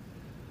better.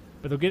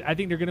 But I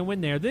think they're going to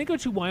win there. Then they go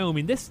to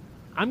Wyoming. This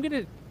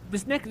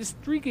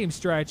 3-game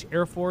stretch,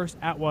 Air Force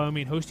at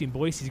Wyoming hosting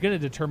Boise, is going to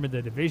determine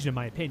the division, in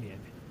my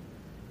opinion.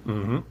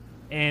 Mm-hmm.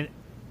 And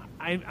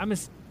I'm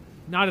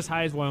not as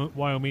high as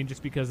Wyoming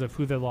just because of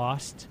who they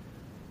lost.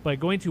 But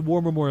going to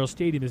War Memorial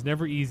Stadium is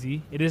never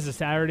easy. It is a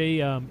Saturday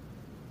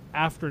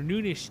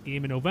afternoonish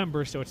game in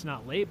November, so it's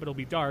not late, but it'll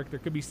be dark. There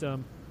could be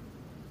some...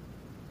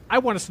 I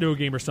want a snow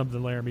game or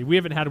something, Laramie. We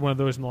haven't had one of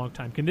those in a long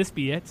time. Can this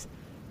be it?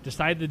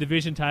 Decide the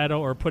division title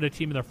or put a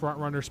team in the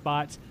front-runner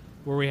spots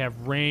where we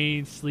have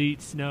rain,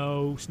 sleet,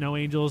 snow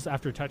angels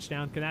after a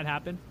touchdown. Can that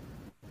happen?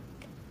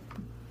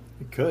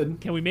 It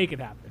could. Can we make it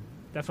happen?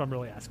 That's what I'm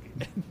really asking.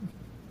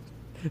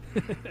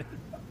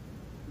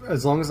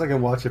 As long as I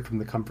can watch it from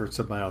the comforts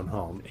of my own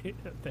home.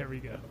 There we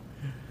go.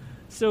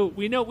 So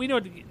we know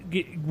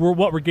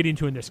what we're getting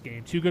to in this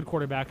game. 2 good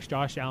quarterbacks,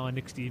 Josh Allen,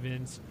 Nick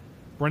Stevens.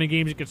 Running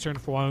game's a concern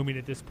for Wyoming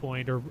at this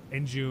point, or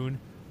in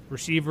June.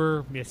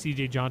 Receiver,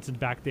 C.J. Johnson's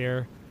back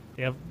there.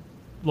 They have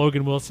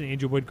Logan Wilson,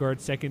 Andrew Woodgard,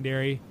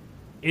 secondary.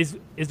 Are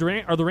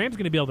the Rams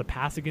going to be able to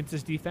pass against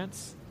this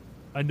defense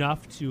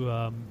enough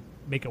to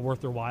make it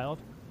worth their while?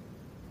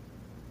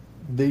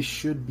 They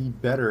should be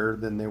better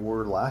than they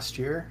were last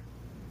year.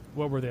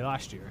 What were they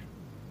last year?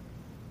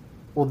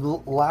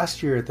 Well,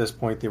 last year at this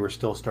point, they were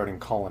still starting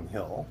Colin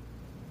Hill,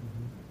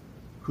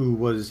 who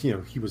was,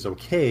 he was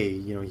okay.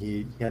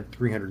 He had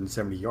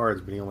 370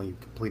 yards, but he only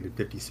completed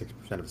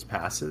 56% of his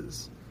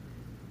passes.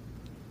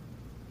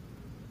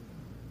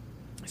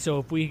 So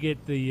if we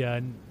get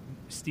the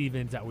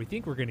Stevens that we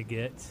think we're going to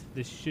get,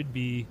 this should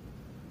be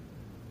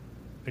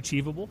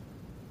achievable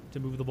to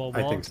move the ball.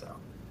 I think so.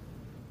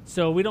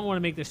 So we don't want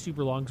to make this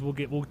super long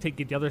because we'll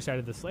get the other side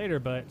of this later.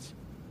 But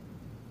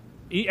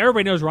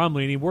everybody knows where I'm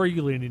leaning. Where are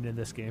you leaning in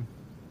this game?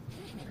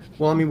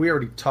 Well, I mean, we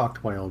already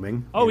talked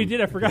Wyoming. Oh, we did.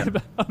 I forgot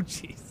about. Oh,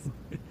 jeez.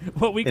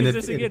 What week is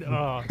this again?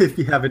 If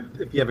you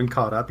haven't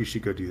caught up, you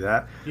should go do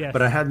that. Yes.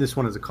 But I had this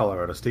one as a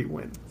Colorado State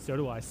win. So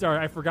do I. Sorry,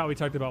 I forgot we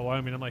talked about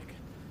Wyoming. I'm like,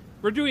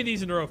 we're doing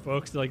these in a row,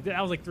 folks. That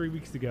was like 3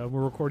 weeks ago.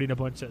 We're recording a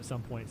bunch at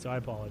some point, so I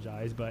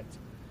apologize. But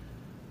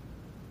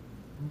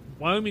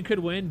Wyoming could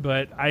win,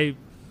 but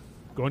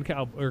going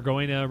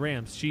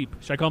Rams. Sheep.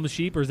 Should I call them the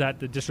Sheep, or is that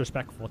the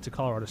disrespectful to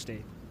Colorado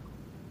State?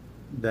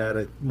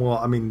 They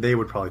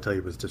would probably tell you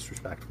it was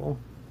disrespectful.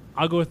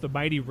 I'll go with the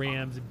mighty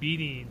Rams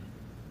beating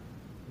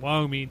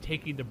Wyoming,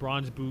 taking the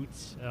bronze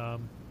boots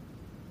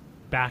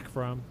back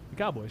from the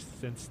Cowboys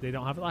since they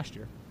don't have it last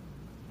year.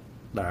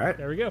 All right.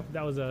 There we go.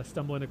 That was a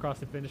stumbling across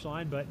the finish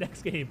line. But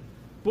next game,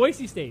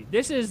 Boise State.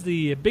 This is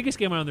the biggest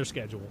game on their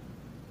schedule,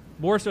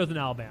 more so than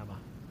Alabama.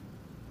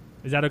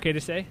 Is that okay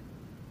to say?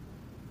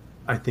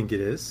 I think it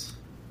is.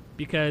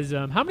 Because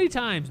how many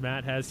times,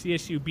 Matt, has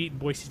CSU beaten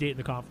Boise State in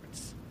the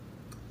conference?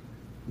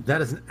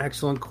 That is an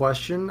excellent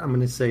question. I'm going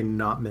to say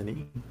not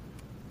many.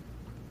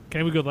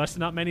 Can we go less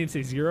than not many and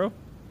say 0?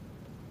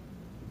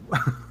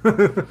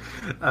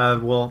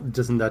 Well,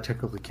 doesn't that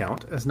technically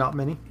count as not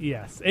many?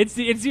 Yes, it's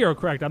 0.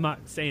 Correct. I'm not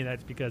saying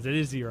that's because it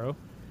is 0.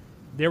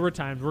 There were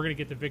times we're going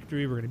to get the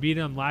victory. We're going to beat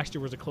them. Last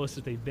year was the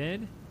closest they've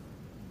been.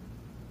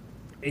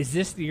 Is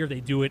this the year they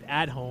do it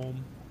at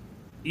home,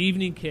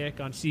 evening kick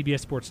on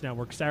CBS Sports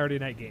Network, Saturday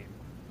night game?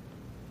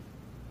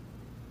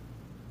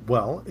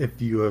 Well,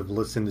 if you have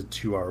listened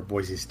to our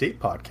Boise State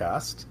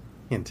podcast,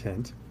 hint,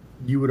 hint,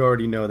 you would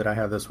already know that I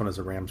have this one as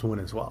a Rams win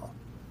as well.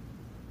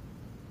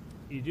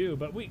 You do,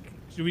 but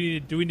do we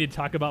need to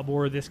talk about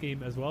more of this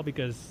game as well?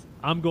 Because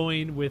I'm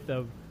going with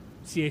a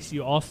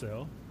CSU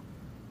also.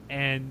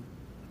 And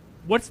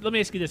let me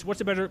ask you this: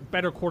 what's a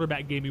better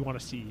quarterback game you want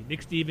to see?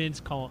 Nick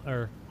Stevens, Colin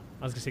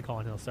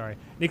Hill. Sorry,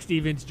 Nick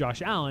Stevens,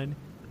 Josh Allen,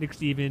 Nick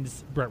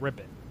Stevens, Brett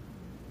Rippon.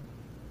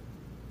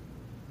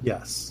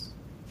 Yes.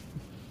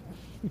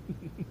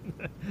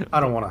 I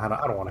don't want to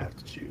have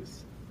to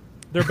choose.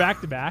 They're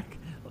back to back.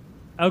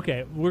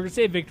 Okay, we're gonna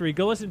say victory.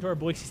 Go listen to our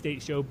Boise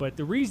State show. But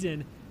the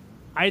reason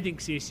I think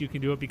CSU can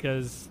do it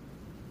because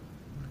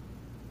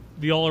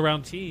the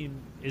all-around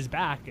team is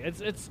back.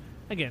 It's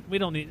again, we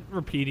don't need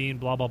repeating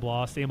blah blah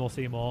blah, same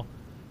old,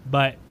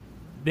 but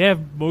they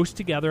have most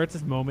together at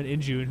this moment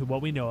in June.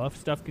 What we know of,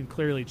 stuff can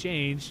clearly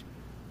change.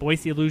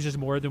 Boise loses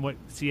more than what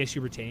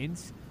CSU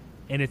retains,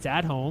 and it's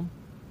at home.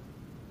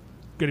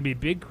 Going to be a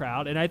big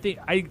crowd, and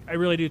I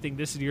really do think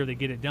this is the year they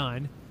get it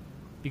done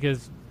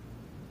because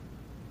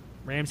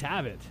Rams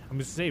have it. I'm going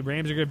to say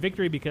Rams are going to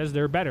victory because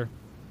they're better.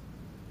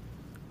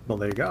 Well,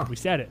 there you go. We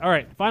said it. All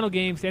right, final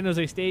game, San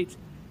Jose State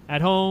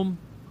at home,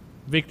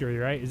 victory,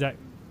 right?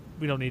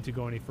 We don't need to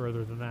go any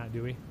further than that,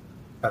 do we?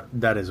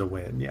 That is a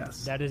win,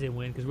 yes. That is a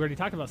win because we already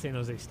talked about San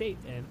Jose State,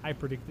 and I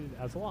predicted it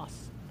as a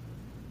loss.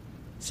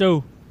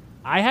 So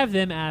I have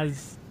them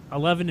as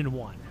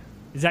 11-1.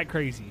 Is that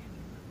crazy?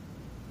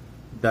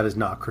 That is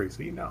not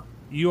crazy, no.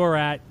 You are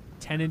at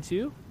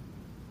 10-2?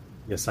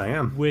 Yes, I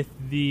am. With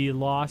the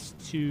loss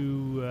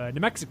to New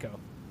Mexico.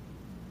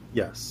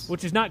 Yes.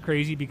 Which is not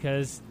crazy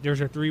because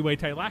there's a 3-way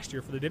tie last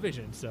year for the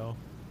division, so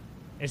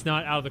it's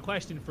not out of the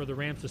question for the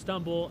Rams to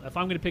stumble. If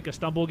I'm going to pick a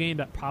stumble game,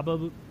 that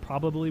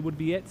probably would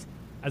be it,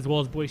 as well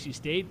as Boise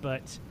State,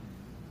 but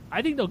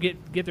I think they'll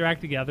get their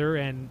act together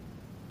and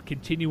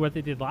continue what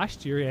they did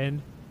last year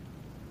and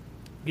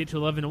get to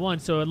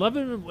 11-1. So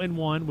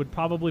 11-1 would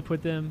probably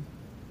put them,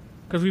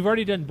 because we've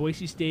already done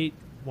Boise State,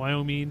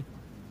 Wyoming,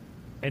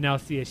 and now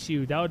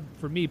CSU. That would,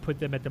 for me, put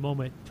them at the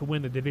moment to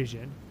win the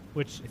division,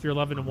 which if you're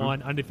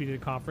 11-1,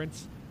 undefeated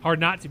conference, hard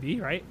not to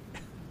be, right?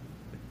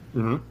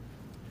 Mm-hmm.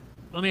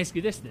 Let me ask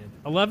you this then.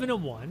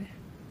 11-1,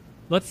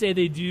 let's say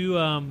they do,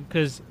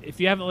 because if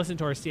you haven't listened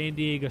to our San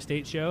Diego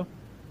State show,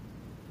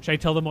 should I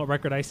tell them what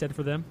record I said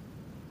for them?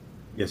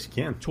 Yes, you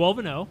can.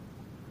 12-0.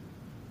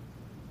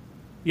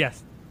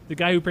 Yes, the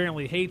guy who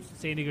apparently hates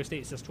San Diego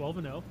State says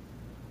 12-0.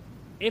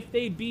 If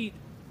they beat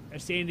a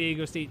San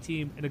Diego State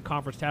team in a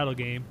conference title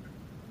game,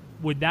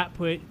 would that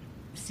put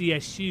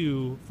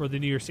CSU for the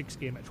New Year's Six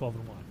game at 12-1?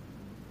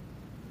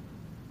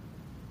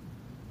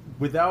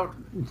 Without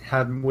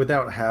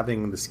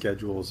having the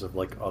schedules of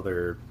like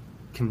other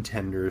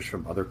contenders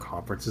from other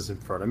conferences in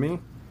front of me,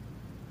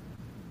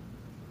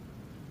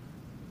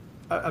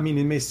 I mean,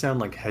 it may sound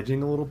like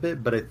hedging a little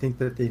bit, but I think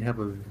that they'd have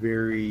a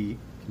very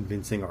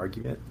convincing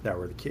argument if that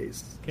were the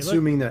case. Okay,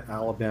 assuming that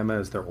Alabama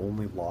is their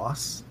only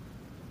loss,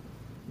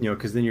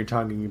 because then you're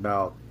talking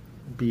about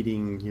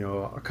beating,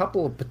 a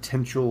couple of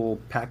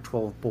potential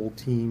Pac-12 bowl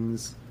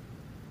teams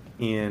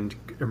and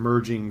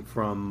emerging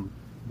from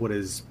what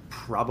is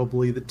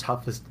probably the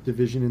toughest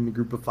division in the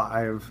group of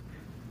 5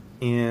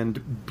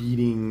 and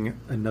beating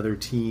another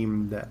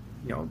team that,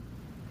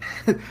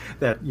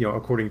 that,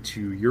 according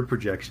to your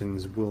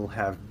projections will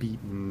have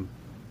beaten,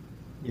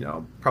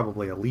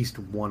 probably at least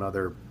one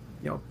other,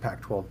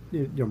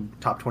 Pac-12,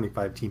 top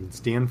 25 team in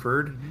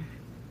Stanford. Mm-hmm.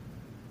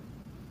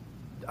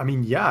 I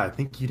mean, yeah, I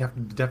think you'd have to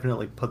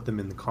definitely put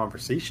them in the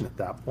conversation at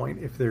that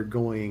point if they're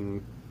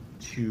going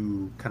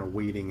to kind of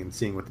waiting and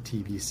seeing what the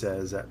TV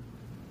says at,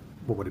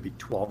 what would it be,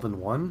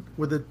 12-1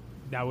 with a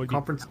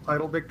conference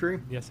title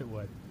victory? Yes, it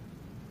would.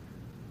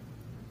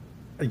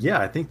 Yeah,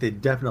 I think they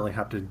definitely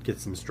have to get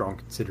some strong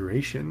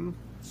consideration.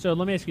 So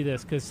let me ask you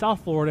this, because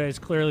South Florida is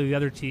clearly the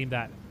other team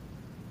that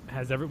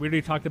has we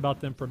already talked about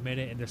them for a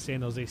minute in the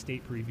San Jose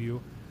State preview.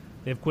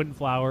 They have Quentin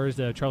Flowers,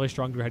 Charlie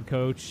Strong, their head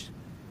coach,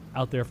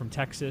 out there from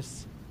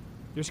Texas.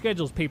 Their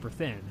schedule is paper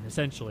thin,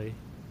 essentially.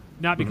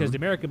 Not because of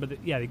America, but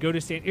they go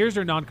to here's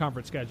their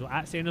non-conference schedule: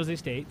 at San Jose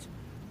State,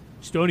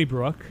 Stony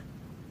Brook,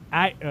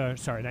 not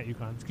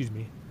UConn, excuse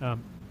me,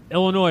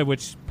 Illinois,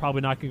 which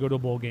probably not going to go to a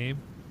bowl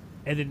game,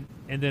 and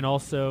then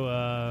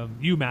also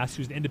UMass,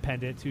 who's an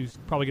independent, who's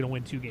probably going to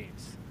win 2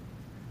 games.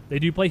 They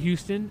do play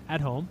Houston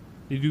at home.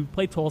 They do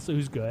play Tulsa,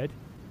 who's good.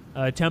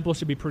 Temple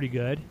should be pretty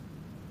good.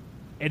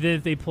 And then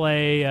if they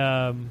play,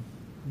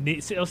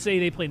 let's say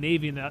they play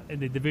Navy in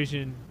the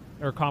division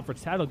or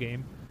conference title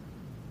game,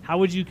 how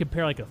would you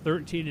compare like a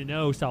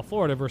 13-0 South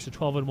Florida versus a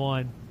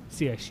 12-1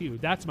 CSU?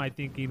 That's my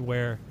thinking.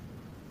 Where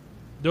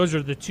those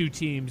are the two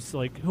teams.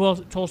 Like who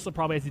else? Tulsa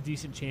probably has a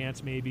decent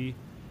chance, maybe.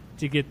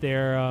 to get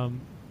there.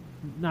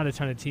 Not a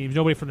ton of teams.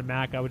 Nobody from the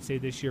MAC, I would say,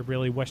 this year.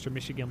 Really, Western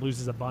Michigan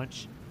loses a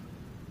bunch.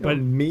 But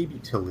maybe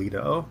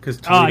Toledo, because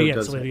Toledo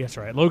does. Toledo, that's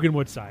right. Logan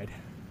Woodside,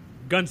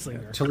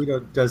 gunslinger. Toledo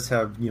does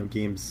have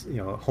games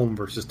home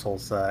versus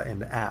Tulsa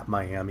and at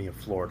Miami of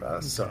Florida,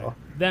 okay. So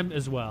them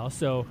as well.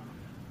 So,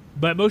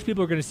 but most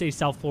people are going to say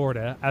South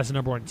Florida as the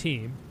number one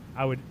team.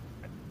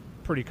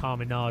 Pretty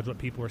common knowledge what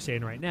people are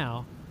saying right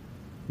now.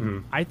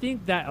 Mm-hmm. I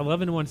think that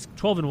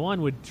 12-1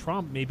 would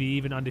trump maybe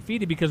even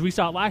undefeated, because we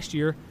saw it last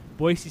year.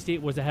 Boise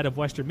State was ahead of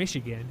Western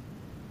Michigan,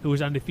 who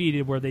was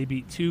undefeated, where they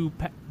beat two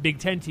Big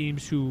Ten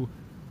teams who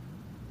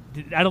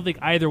I don't think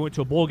either went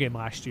to a bowl game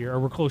last year or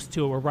were close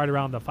to it. We're right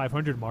around the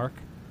 500 mark.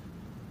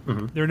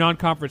 Mm-hmm. Their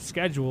non-conference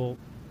schedule,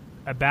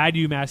 a bad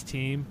UMass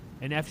team,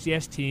 an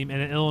FCS team,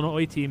 and an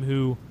Illinois team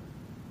who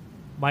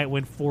might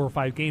win 4 or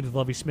 5 games with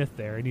Lovie Smith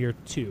there in year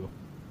 2.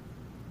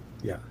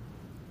 Yeah.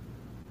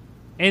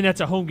 And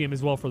that's a home game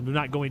as well for them. They're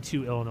not going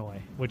to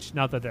Illinois, which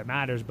not that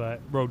matters,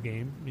 but road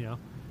game,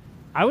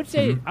 I would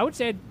say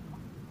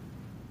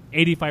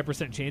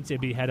 85% chance they'd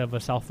be ahead of a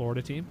South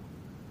Florida team,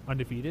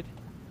 undefeated.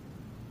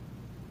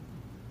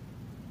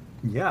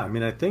 Yeah, I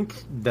mean, I think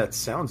that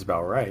sounds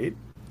about right.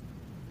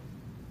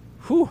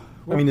 Whew.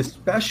 I mean,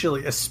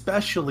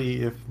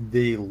 especially if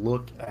they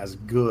look as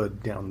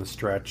good down the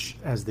stretch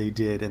as they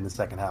did in the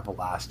second half of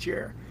last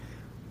year.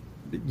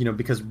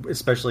 Because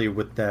especially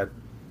with that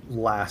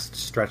last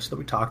stretch that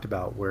we talked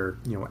about where,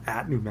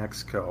 at New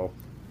Mexico,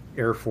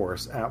 Air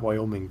Force, at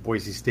Wyoming,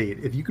 Boise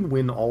State, if you can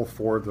win all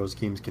 4 of those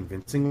games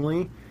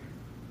convincingly,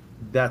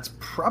 that's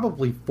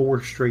probably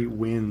 4 straight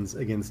wins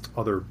against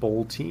other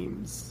bowl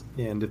teams.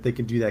 And if they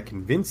can do that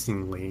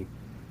convincingly,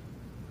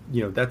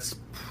 that's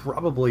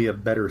probably a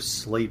better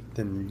slate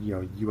than,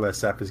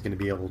 USF is going to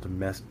be able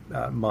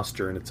to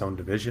muster in its own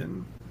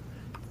division.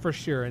 For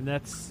sure, and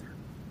that's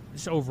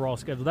just overall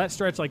schedule. That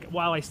stretch,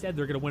 while I said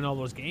they're going to win all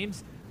those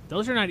games,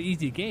 those are not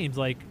easy games.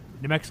 Like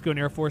New Mexico and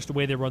Air Force, the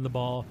way they run the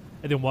ball,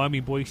 and then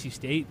Wyoming, Boise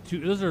State.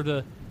 Those are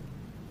the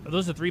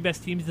 3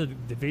 best teams in the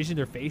division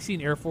they're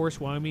facing. Air Force,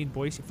 Wyoming,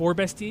 Boise. 4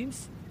 best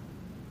teams.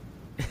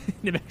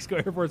 New Mexico,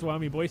 Air Force,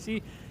 Wyoming,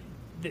 Boise.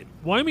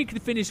 Wyoming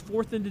could finish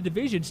 4th in the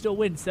division, still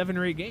win 7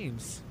 or 8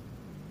 games.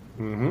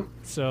 Mm-hmm.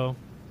 So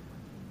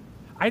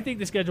I think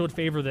the schedule would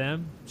favor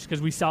them, just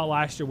because we saw it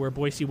last year where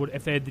Boise would,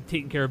 if they had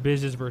taken care of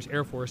business versus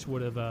Air Force,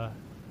 would have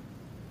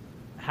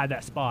had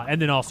that spot,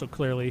 and then also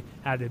clearly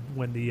had to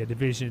win the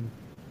division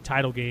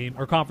title game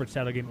or conference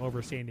title game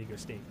over San Diego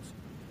State.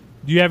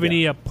 Do you have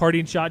any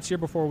parting shots here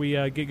before we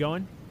get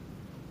going?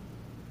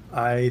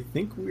 I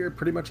think we're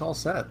pretty much all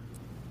set.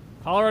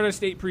 Colorado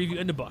State preview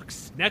in the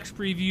books. Next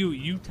preview,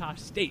 Utah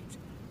State.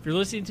 If you're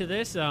listening to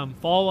this,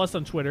 follow us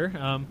on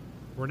Twitter.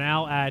 We're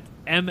now at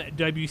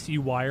MWC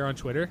Wire on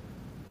Twitter.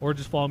 Or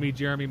just follow me,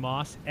 Jeremy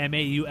Moss,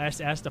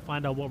 MAUSS, to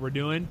find out what we're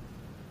doing.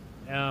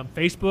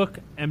 Facebook,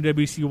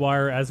 MWC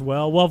Wire as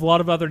well. We'll have a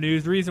lot of other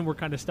news. The reason we're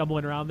kind of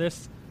stumbling around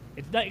this,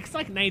 it's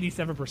like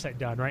 97%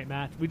 done, right,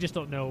 Matt? We just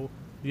don't know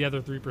the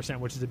other 3%,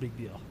 which is a big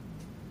deal.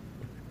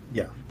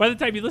 Yeah. By the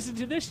time you listen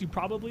to this, you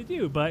probably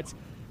do. But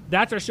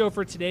that's our show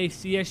for today.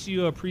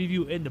 CSU, a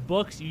preview in the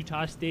books.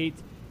 Utah State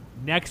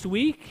next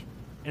week.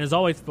 And as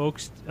always,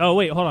 folks... Oh,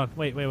 wait, hold on.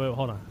 Wait,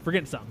 hold on.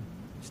 Forgetting something.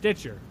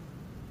 Stitcher.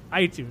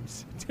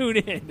 iTunes. Tune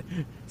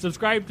in.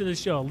 Subscribe to the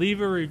show.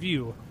 Leave a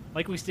review.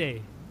 Like we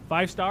say,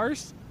 5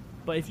 stars.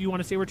 But if you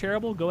want to say we're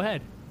terrible, go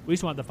ahead. We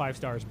just want the 5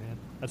 stars, man.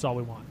 That's all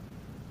we want.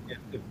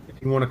 If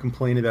you want to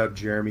complain about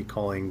Jeremy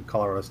calling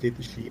Colorado State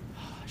the sheep,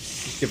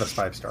 just give us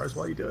 5 stars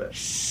while you do it.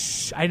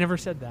 Shh. I never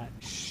said that.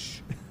 Shh.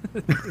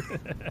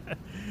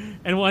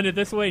 And we'll end it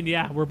this way. And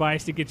yeah, we're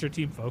biased against your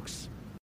team, folks.